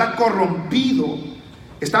acostumbrado, está corrompido.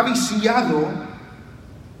 Está viciado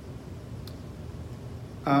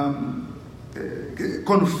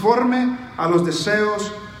conforme a los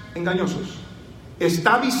deseos engañosos.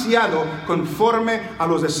 Está viciado conforme a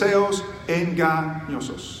los deseos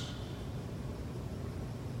engañosos.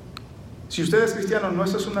 Si usted es cristiano, ¿no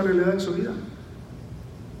esa es una realidad en su vida?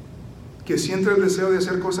 Que siente el deseo de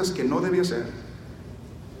hacer cosas que no debía hacer.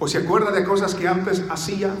 O se acuerda de cosas que antes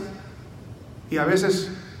hacía y a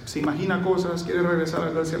veces se imagina cosas, quiere regresar a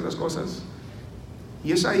ver ciertas cosas.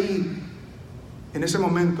 Y es ahí, en ese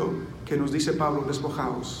momento, que nos dice Pablo: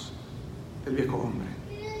 despojaos del viejo hombre.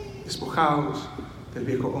 Despojaos del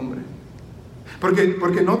viejo hombre.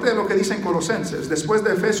 Porque note lo que dice en Colosenses. Después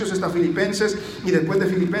de Efesios está Filipenses y después de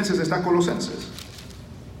Filipenses está Colosenses.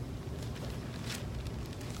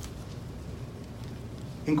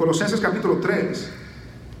 En Colosenses capítulo 3.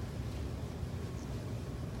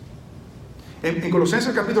 En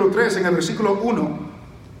Colosenses capítulo 3, en el versículo 1,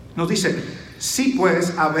 nos dice: si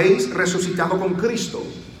pues habéis resucitado con Cristo,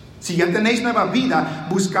 si ya tenéis nueva vida,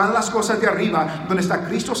 buscad las cosas de arriba, donde está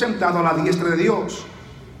Cristo sentado a la diestra de Dios.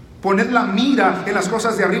 Poned la mira en las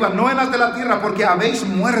cosas de arriba, no en las de la tierra, porque habéis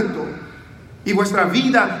muerto y vuestra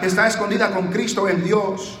vida está escondida con Cristo en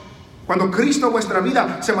Dios. Cuando Cristo, vuestra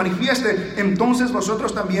vida, se manifieste, entonces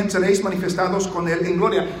vosotros también seréis manifestados con Él en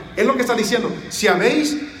gloria. Es lo que está diciendo. Si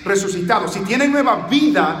habéis resucitado, si tienen nueva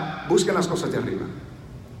vida, busquen las cosas de arriba.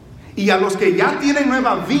 Y a los que ya tienen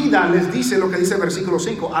nueva vida les dice lo que dice el versículo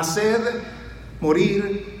 5: haced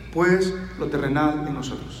morir pues lo terrenal en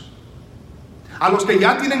nosotros. A los que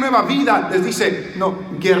ya tienen nueva vida les dice: no,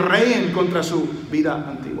 guerreen contra su vida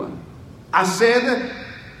antigua. Haced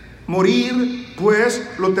morir pues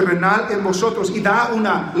lo terrenal en vosotros. Y da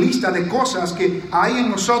una lista de cosas que hay en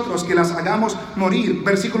nosotros que las hagamos morir.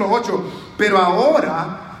 Versículo 8: pero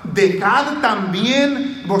ahora dejad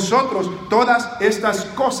también vosotros todas estas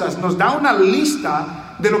cosas. Nos da una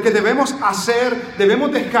lista de lo que debemos hacer,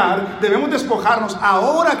 debemos dejar, debemos despojarnos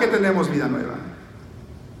ahora que tenemos vida nueva.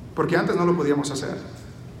 Porque antes no lo podíamos hacer,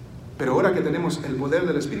 pero ahora que tenemos el poder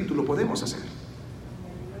del Espíritu lo podemos hacer.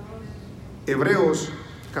 Hebreos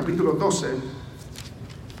capítulo 12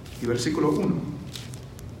 y versículo 1.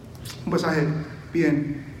 Un pasaje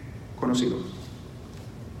bien conocido.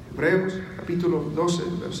 Hebreos capítulo 12,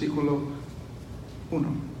 versículo 1.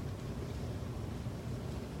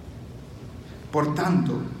 Por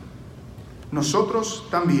tanto, nosotros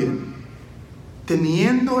también,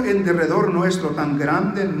 teniendo en derredor nuestro tan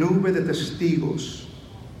grande nube de testigos,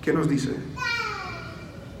 ¿qué nos dice?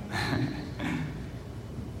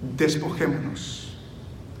 Despojémonos.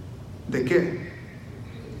 ¿De qué?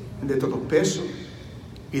 De todo peso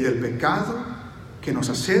y del pecado que nos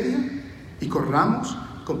asedia, y corramos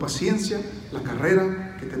con paciencia la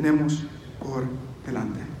carrera que tenemos por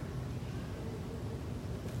delante.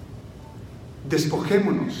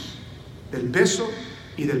 Despojémonos del peso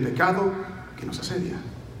y del pecado que nos asedia.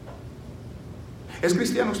 ¿Es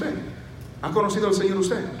cristiano usted? ¿Ha conocido al Señor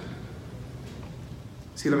usted?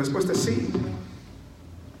 Si la respuesta es sí,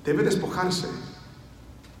 debe despojarse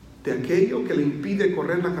de aquello que le impide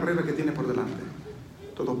correr la carrera que tiene por delante.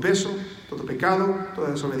 Todo peso, todo pecado,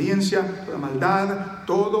 toda desobediencia, toda maldad,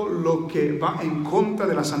 todo lo que va en contra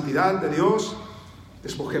de la santidad de Dios.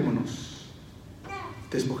 Despojémonos.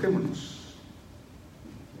 Despojémonos.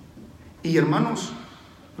 Y hermanos,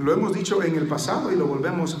 lo hemos dicho en el pasado y lo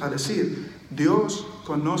volvemos a decir: Dios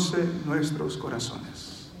conoce nuestros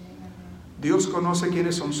corazones. Dios conoce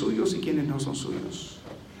quiénes son suyos y quiénes no son suyos.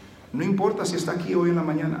 No importa si está aquí hoy en la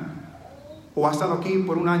mañana, o ha estado aquí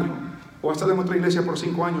por un año, o ha estado en otra iglesia por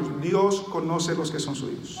 5 años. Dios conoce los que son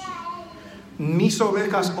suyos. Mis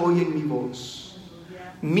ovejas oyen mi voz.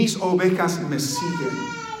 Mis ovejas me siguen.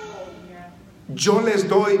 Yo les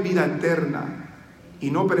doy vida eterna y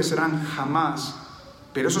no perecerán jamás.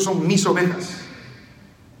 Pero esos son mis ovejas.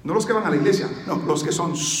 No los que van a la iglesia, no, los que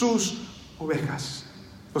son sus ovejas.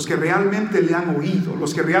 Los que realmente le han oído,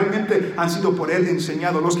 los que realmente han sido por él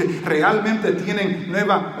enseñados, los que realmente tienen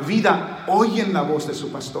nueva vida, oyen la voz de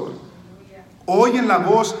su pastor. Oyen la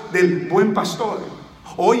voz del buen pastor.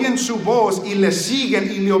 Oyen su voz y le siguen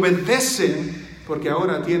y le obedecen, porque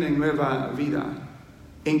ahora tienen nueva vida.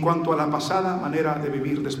 En cuanto a la pasada manera de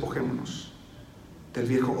vivir, despojémonos del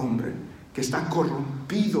viejo hombre que está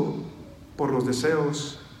corrompido por los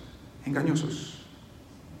deseos engañosos.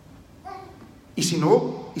 Y si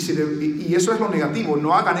no, y eso es lo negativo,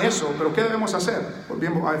 no hagan eso. Pero ¿qué debemos hacer?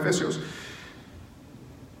 Volvemos a Efesios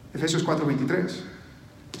 4:23.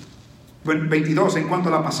 22, en cuanto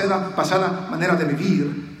a la pasada manera de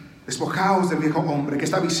vivir, despojaos del viejo hombre que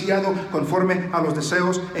está viciado conforme a los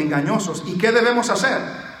deseos engañosos. ¿Y qué debemos hacer?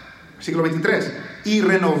 Versículo 23. Y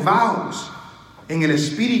renovaos en el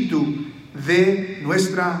espíritu de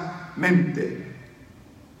nuestra mente.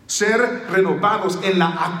 Ser renovados en la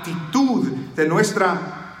actitud de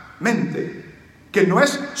nuestra mente, que no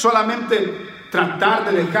es solamente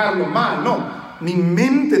tratar de dejarlo mal, no, mi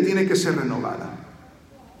mente tiene que ser renovada,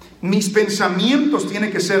 mis pensamientos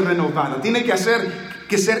tienen que ser renovados, tiene que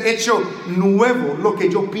ser hecho nuevo, lo que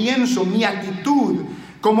yo pienso, mi actitud,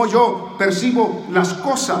 cómo yo percibo las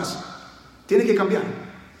cosas, tiene que cambiar.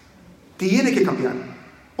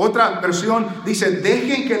 Otra versión dice: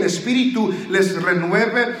 dejen que el Espíritu les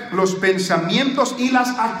renueve los pensamientos y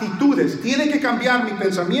las actitudes. Tiene que cambiar mi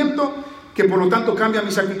pensamiento que por lo tanto cambia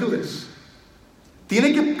mis actitudes.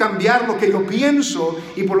 Tiene que cambiar lo que yo pienso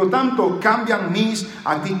y por lo tanto cambian mis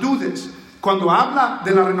actitudes. Cuando habla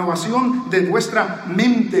de la renovación de vuestra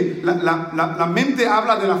mente, la mente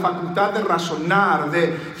habla de la facultad de razonar,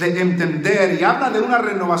 de entender, y habla de una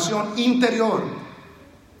renovación interior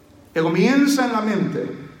que comienza en la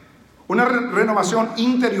mente, una renovación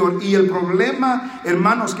interior. Y el problema,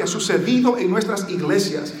 hermanos, que ha sucedido en nuestras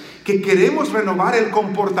iglesias, que queremos renovar el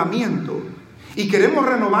comportamiento y queremos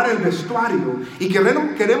renovar el vestuario y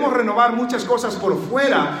queremos renovar muchas cosas por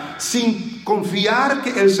fuera sin confiar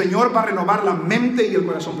que el Señor va a renovar la mente y el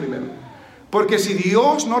corazón primero. Porque si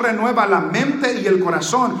Dios no renueva la mente y el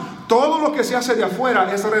corazón, todo lo que se hace de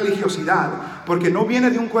afuera es religiosidad, porque no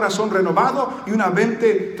viene de un corazón renovado y una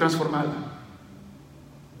mente transformada.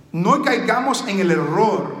 No caigamos en el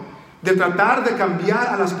error de tratar de cambiar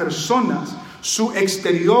a las personas, su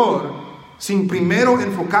exterior, sin primero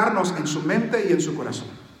enfocarnos en su mente y en su corazón.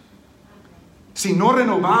 Sino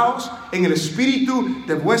renovaos en el espíritu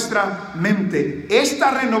de vuestra mente.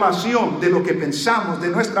 Esta renovación de lo que pensamos, de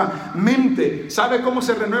nuestra mente, ¿sabe cómo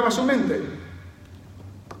se renueva su mente?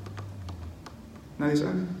 ¿Nadie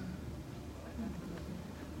sabe?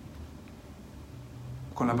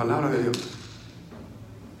 Con la palabra de Dios.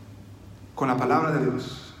 Con la palabra de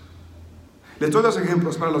Dios. Les doy dos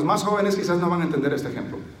ejemplos. Para los más jóvenes quizás no van a entender este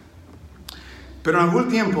ejemplo. Pero en algún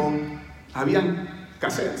tiempo habían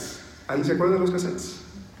cassettes. ¿Alguien se acuerda de los cassettes?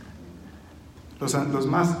 Los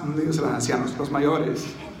más, no digo los ancianos, los mayores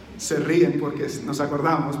se ríen porque nos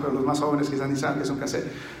acordamos, pero los más jóvenes quizás ni saben que es un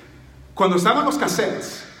cassette. Cuando estaban los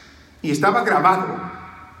cassettes y estaba grabado,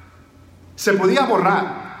 se podía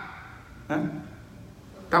borrar.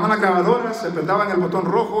 Estaban las grabadoras, se apretaban el botón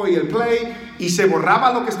rojo y el play y se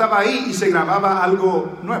borraba lo que estaba ahí y se grababa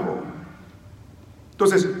algo nuevo.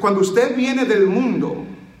 Entonces, cuando usted viene del mundo,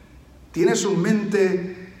 tiene su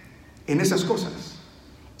mente en esas cosas.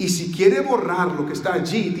 Y si quiere borrar lo que está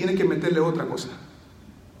allí, tiene que meterle otra cosa.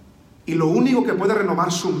 Y lo único que puede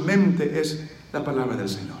renovar su mente es la palabra del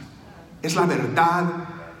Señor. Es la verdad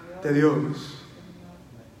de Dios.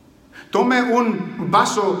 Tome un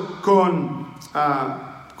vaso con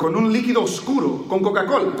un líquido oscuro, con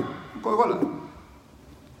Coca-Cola.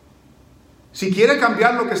 Si quiere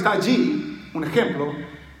cambiar lo que está allí, un ejemplo,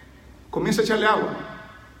 comienza a echarle agua.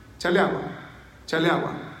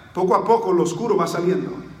 Poco a poco lo oscuro va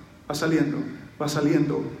saliendo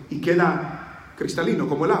y queda cristalino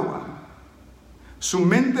como el agua. Su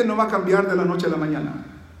mente no va a cambiar de la noche a la mañana.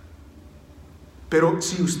 Pero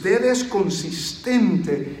si usted es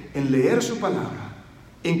consistente en leer su palabra,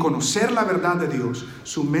 en conocer la verdad de Dios,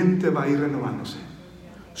 su mente va a ir renovándose.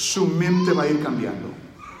 Su mente va a ir cambiando.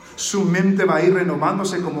 Su mente va a ir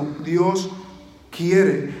renovándose como Dios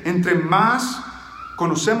quiere. Entre más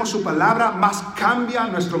conocemos su palabra, más cambia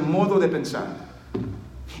nuestro modo de pensar.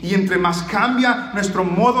 Y entre más cambia nuestro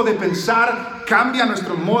modo de pensar, cambia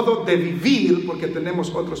nuestro modo de vivir, porque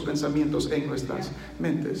tenemos otros pensamientos en nuestras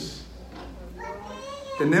mentes.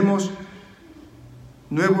 Tenemos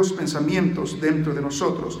nuevos pensamientos dentro de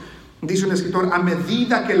nosotros. Dice un escritor, a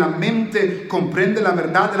medida que la mente comprende la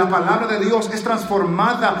verdad de la palabra de Dios, es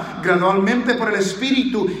transformada gradualmente por el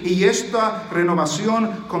Espíritu, y esta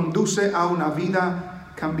renovación conduce a una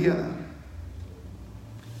vida cambiada.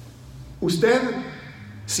 Usted,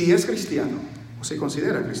 si es cristiano o se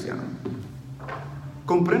considera cristiano,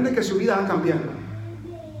 comprende que su vida ha cambiado,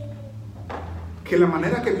 que la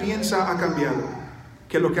manera que piensa ha cambiado,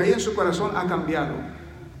 que lo que hay en su corazón ha cambiado.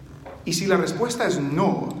 Y si la respuesta es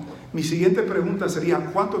no, mi siguiente pregunta sería,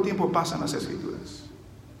 ¿cuánto tiempo pasa en las Escrituras?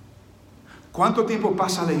 ¿Cuánto tiempo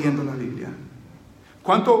pasa leyendo la Biblia?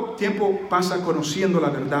 ¿Cuánto tiempo pasa conociendo la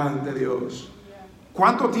verdad de Dios?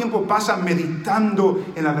 ¿Cuánto tiempo pasa meditando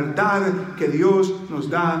en la verdad que Dios nos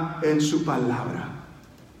da en su palabra?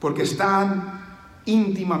 Porque están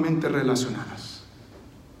íntimamente relacionadas.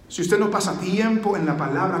 Si usted no pasa tiempo en la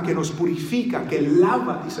palabra que nos purifica, que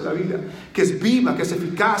lava, dice la Biblia, que es viva, que es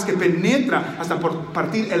eficaz, que penetra hasta por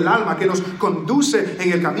partir el alma, que nos conduce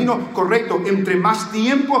en el camino correcto, entre más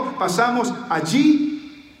tiempo pasamos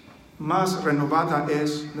allí, más renovada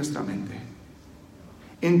es nuestra mente.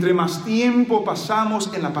 Entre más tiempo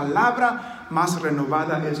pasamos en la palabra, más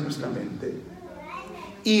renovada es nuestra mente.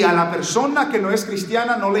 Y a la persona que no es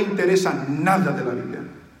cristiana no le interesa nada de la Biblia.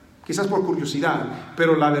 Quizás por curiosidad,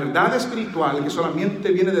 pero la verdad espiritual que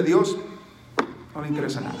solamente viene de Dios no le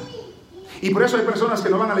interesa nada. Y por eso hay personas que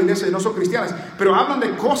no van a la iglesia y no son cristianas, pero hablan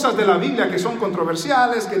de cosas de la Biblia que son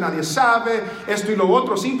controversiales, que nadie sabe, esto y lo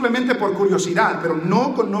otro, simplemente por curiosidad, pero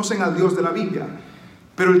no conocen al Dios de la Biblia.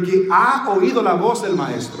 Pero el que ha oído la voz del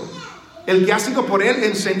Maestro, El que ha sido por Él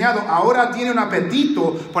enseñado ahora tiene un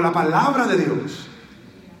apetito por la palabra de Dios.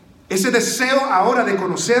 Ese deseo ahora de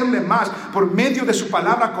conocerle más por medio de su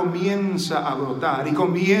palabra comienza a brotar y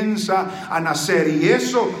comienza a nacer. Y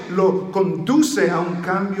eso lo conduce a un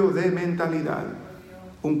cambio de mentalidad.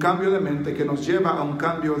 Un cambio de mente que nos lleva a un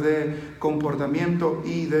cambio de comportamiento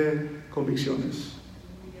y de convicciones.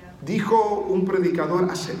 Dijo un predicador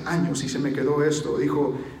hace años, y se me quedó esto,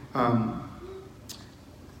 dijo,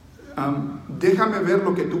 déjame ver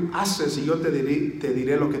lo que tú haces y yo te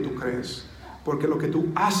diré lo que tú crees. Porque lo que tú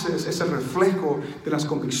haces es el reflejo de las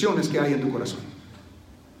convicciones que hay en tu corazón.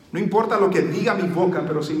 No importa lo que diga mi boca,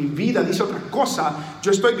 pero si mi vida dice otra cosa,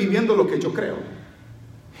 yo estoy viviendo lo que yo creo.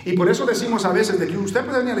 Y por eso decimos a veces de que usted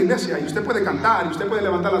puede venir a la iglesia y usted puede cantar y usted puede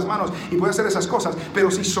levantar las manos y puede hacer esas cosas, pero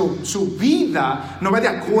si su vida no va de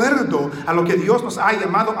acuerdo a lo que Dios nos ha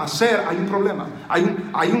llamado a hacer, hay un problema,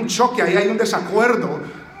 hay un choque, hay un desacuerdo,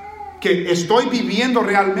 que estoy viviendo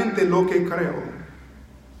realmente lo que creo.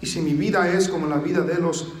 Y si mi vida es como la vida de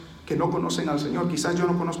los que no conocen al Señor, quizás yo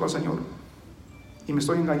no conozco al Señor y me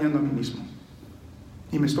estoy engañando a mí mismo.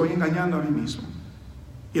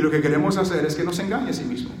 Y lo que queremos hacer es que no se engañe a sí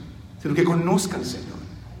mismo, sino que conozca al Señor,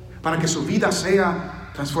 para que su vida sea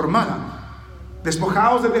transformada.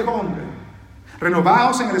 Despojaos del viejo hombre,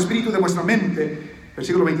 renovaos en el espíritu de vuestra mente.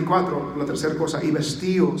 Versículo 24, la tercera cosa, y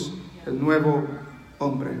vestíos el nuevo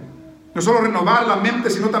hombre. No solo renovar la mente,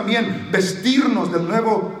 sino también vestirnos del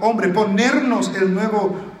nuevo hombre, ponernos el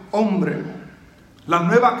nuevo hombre. La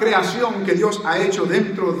nueva creación que Dios ha hecho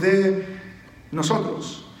dentro de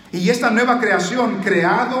nosotros. Y esta nueva creación,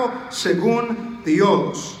 creado según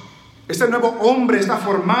Dios. Este nuevo hombre está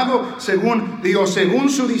formado según Dios, según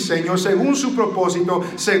su diseño, según su propósito,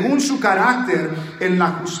 según su carácter, en la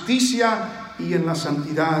justicia y en la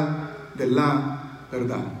santidad de la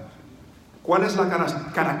verdad. ¿Cuál es la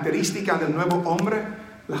característica del nuevo hombre?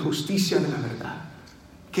 La justicia de la verdad.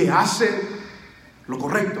 Que hace lo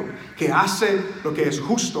correcto, que hace lo que es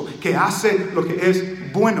justo, que hace lo que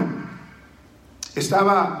es bueno.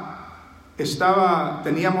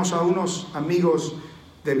 Teníamos a unos amigos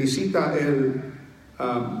de visita el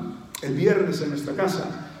viernes en nuestra casa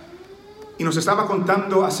y nos estaba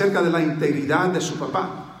contando acerca de la integridad de su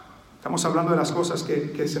papá. Estamos hablando de las cosas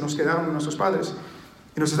que se nos quedaron de nuestros padres.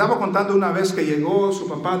 Y nos estaba contando una vez que llegó su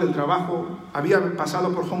papá del trabajo, había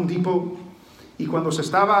pasado por Home Depot y cuando se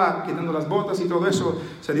estaba quitando las botas y todo eso,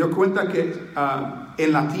 se dio cuenta que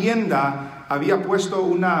en la tienda había puesto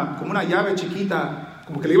como una llave chiquita,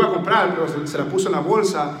 como que le iba a comprar, pero se la puso en la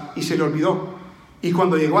bolsa y se le olvidó. Y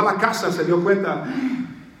cuando llegó a la casa se dio cuenta,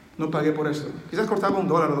 no pagué por esto. Quizás costaba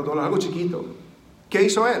 $1 o $2, algo chiquito. ¿Qué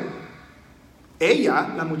hizo él?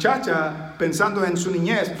 Ella, la muchacha, pensando en su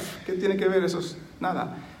niñez, ¿qué tiene que ver eso?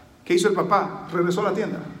 Nada. ¿Qué hizo el papá? Regresó a la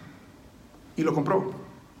tienda y lo compró,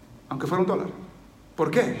 aunque fuera $1.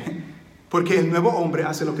 ¿Por qué? Porque el nuevo hombre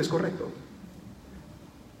hace lo que es correcto.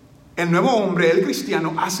 El nuevo hombre, el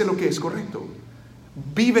cristiano, hace lo que es correcto.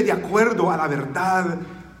 Vive de acuerdo a la verdad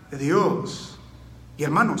de Dios. Y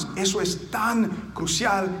hermanos, eso es tan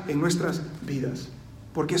crucial en nuestras vidas,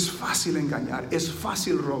 porque es fácil engañar, es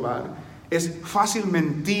fácil robar, es fácil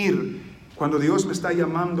mentir cuando Dios me está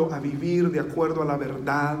llamando a vivir de acuerdo a la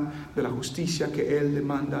verdad de la justicia que Él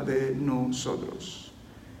demanda de nosotros.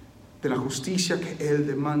 De la justicia que Él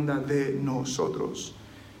demanda de nosotros.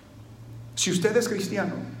 Si usted es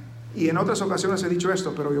cristiano, y en otras ocasiones he dicho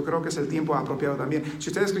esto, pero yo creo que es el tiempo apropiado también. Si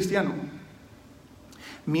usted es cristiano,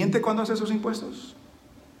 ¿miente cuando hace sus impuestos?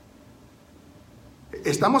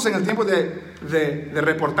 Estamos en el tiempo de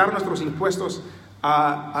reportar nuestros impuestos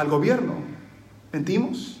al gobierno.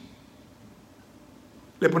 ¿Mentimos?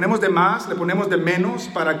 ¿Le ponemos de más? ¿Le ponemos de menos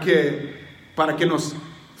para que nos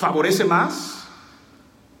favorece más?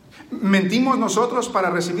 ¿Mentimos nosotros para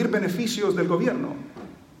recibir beneficios del gobierno?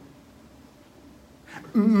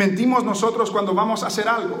 ¿Mentimos nosotros cuando vamos a hacer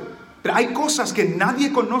algo? Pero hay cosas que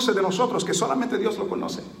nadie conoce de nosotros, que solamente Dios lo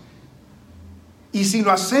conoce. Y si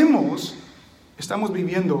lo hacemos, estamos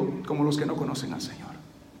viviendo como los que no conocen al Señor.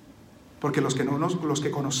 Porque los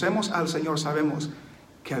que conocemos al Señor sabemos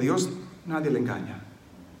que a Dios nadie le engaña.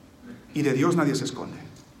 Y de Dios nadie se esconde.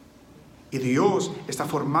 Y Dios está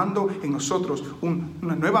formando en nosotros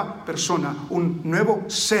una nueva persona, un nuevo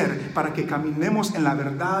ser, para que caminemos en la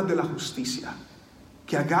verdad de la justicia.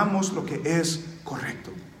 Que hagamos lo que es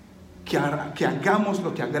correcto. Que hagamos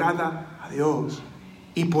lo que agrada a Dios.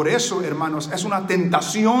 Y por eso, hermanos, es una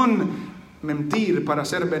tentación mentir para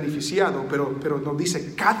ser beneficiado, pero nos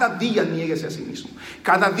dice, cada día niéguese a sí mismo,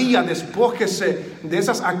 cada día despójese de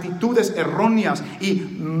esas actitudes erróneas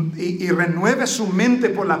y renueve su mente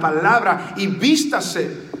por la palabra y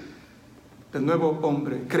vístase del nuevo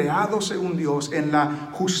hombre, creado según Dios en la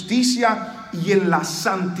justicia y en la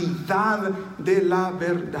santidad de la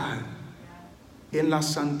verdad. En la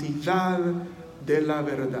santidad de la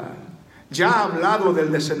verdad. Ya ha hablado del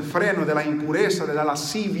desenfreno, de la impureza, de la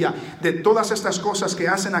lascivia, de todas estas cosas que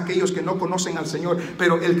hacen aquellos que no conocen al Señor.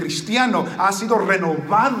 Pero el cristiano ha sido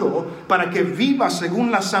renovado para que viva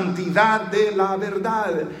según la santidad de la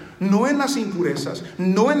verdad. No en las impurezas,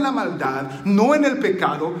 no en la maldad, no en el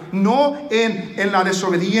pecado, no en la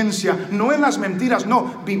desobediencia, no en las mentiras.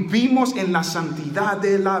 No, vivimos en la santidad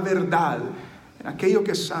de la verdad. En aquello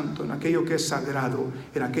que es santo, en aquello que es sagrado,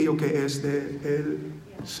 en aquello que es del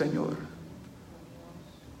Señor.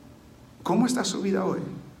 ¿Cómo está su vida hoy?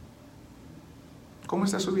 ¿Cómo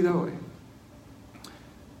está su vida hoy?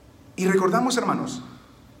 Y recordamos, hermanos,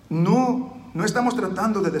 no estamos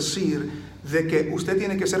tratando de decir de que usted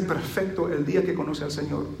tiene que ser perfecto el día que conoce al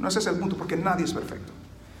Señor. No ese es el punto, porque nadie es perfecto.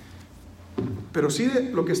 Pero sí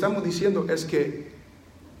lo que estamos diciendo es que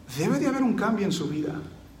debe de haber un cambio en su vida.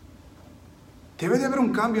 Debe de haber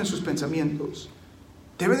un cambio en sus pensamientos.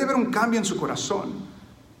 Debe de haber un cambio en su corazón.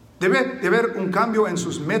 Debe de haber un cambio en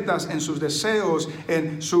sus metas, en sus deseos,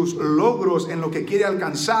 en sus logros, en lo que quiere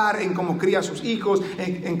alcanzar, en cómo cría a sus hijos,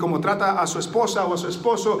 en cómo trata a su esposa o a su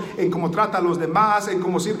esposo, en cómo trata a los demás, en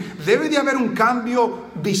cómo sirve. Debe de haber un cambio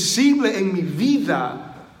visible en mi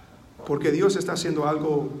vida, porque Dios está haciendo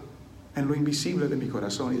algo en lo invisible de mi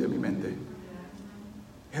corazón y de mi mente.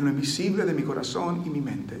 En lo invisible de mi corazón y mi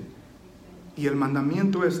mente. Y el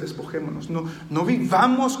mandamiento es: despojémonos. No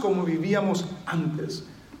vivamos como vivíamos antes,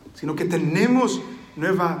 sino que tenemos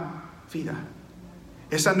nueva vida.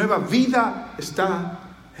 Esa nueva vida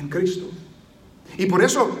está en Cristo. Y por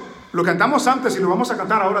eso lo cantamos antes y lo vamos a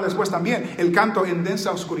cantar ahora después también. El canto: en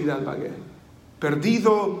densa oscuridad vagué,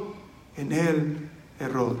 perdido en el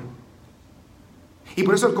error. Y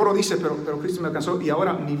por eso el coro dice: pero Cristo me alcanzó y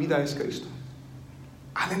ahora mi vida es Cristo.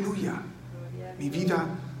 Aleluya. Mi vida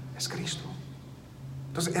es Cristo.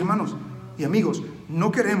 Entonces, hermanos y amigos,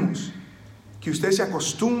 no queremos que usted se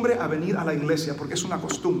acostumbre a venir a la iglesia porque es una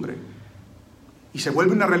costumbre y se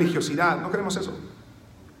vuelve una religiosidad. No queremos eso.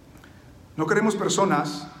 No queremos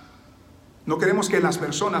que las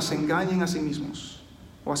personas se engañen a sí mismos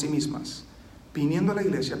o a sí mismas, viniendo a la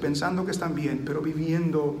iglesia pensando que están bien, pero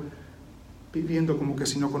viviendo como que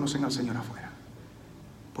si no conocen al Señor afuera.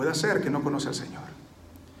 Puede ser que no conoce al Señor.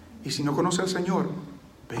 Y si no conoce al Señor,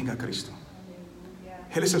 venga a Cristo.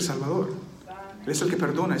 Él es el Salvador. Él es el que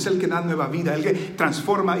perdona, es el que da nueva vida, el que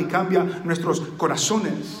transforma y cambia nuestros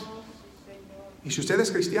corazones. Y si usted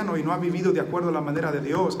es cristiano y no ha vivido de acuerdo a la manera de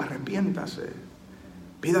Dios, arrepiéntase.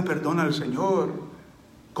 Pida perdón al Señor.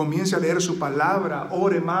 Comience a leer su palabra,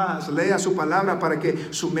 ore más, lea su palabra para que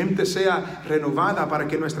su mente sea renovada, para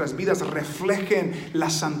que nuestras vidas reflejen la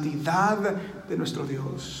santidad de nuestro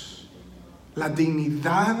Dios, la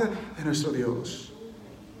dignidad de nuestro Dios.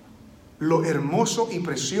 Lo hermoso y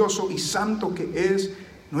precioso y santo que es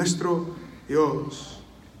nuestro Dios.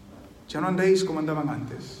 Ya no andéis como andaban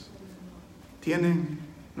antes. Tienen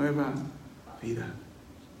nueva vida.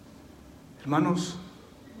 Hermanos,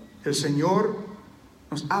 el Señor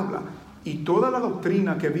nos habla. Y toda la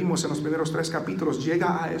doctrina que vimos en los primeros 3 capítulos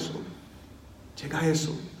llega a eso. Llega a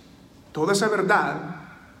eso. Toda esa verdad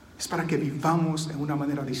es para que vivamos en una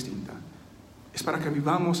manera distinta. Es para que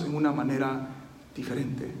vivamos en una manera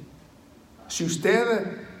diferente. Si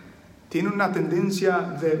usted tiene una tendencia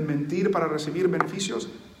de mentir para recibir beneficios,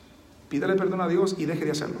 pídale perdón a Dios y deje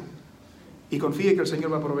de hacerlo. Y confíe que el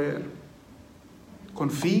Señor va a proveer.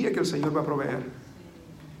 Confíe que el Señor va a proveer.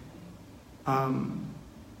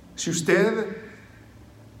 Si usted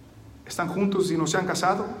están juntos y no se han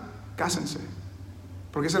casado, cásense.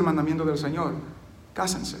 Porque es el mandamiento del Señor.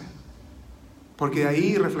 Cásense. Porque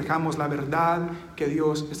ahí reflejamos la verdad que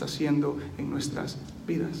Dios está haciendo en nuestras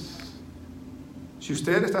vidas. Si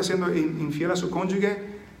usted está siendo infiel a su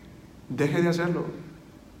cónyuge, deje de hacerlo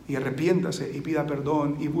y arrepiéntase y pida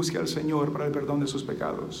perdón y busque al Señor para el perdón de sus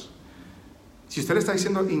pecados. Si usted está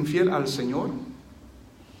siendo infiel al Señor,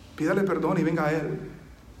 pídale perdón y venga a Él.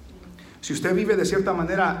 Si usted vive de cierta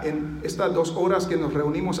manera en estas 2 horas que nos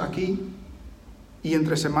reunimos aquí y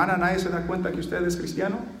entre semana nadie se da cuenta que usted es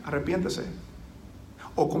cristiano, arrepiéntase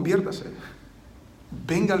o conviértase.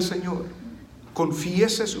 Venga al Señor.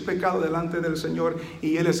 Confiese su pecado delante del Señor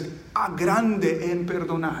y Él es grande en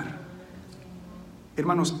perdonar.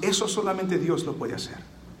 Hermanos, eso solamente Dios lo puede hacer.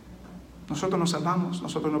 Nosotros nos salvamos,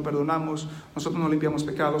 nosotros nos perdonamos, nosotros no limpiamos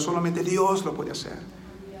pecados, solamente Dios lo puede hacer.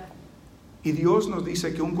 Y Dios nos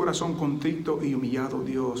dice que un corazón contrito y humillado,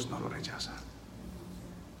 Dios no lo rechaza.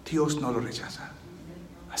 Dios no lo rechaza.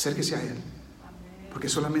 Acérquese a Él. porque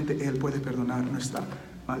solamente Él puede perdonar nuestra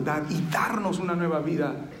maldad y darnos una nueva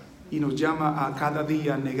vida, y nos llama a cada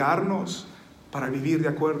día negarnos para vivir de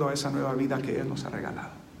acuerdo a esa nueva vida que Él nos ha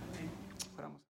regalado.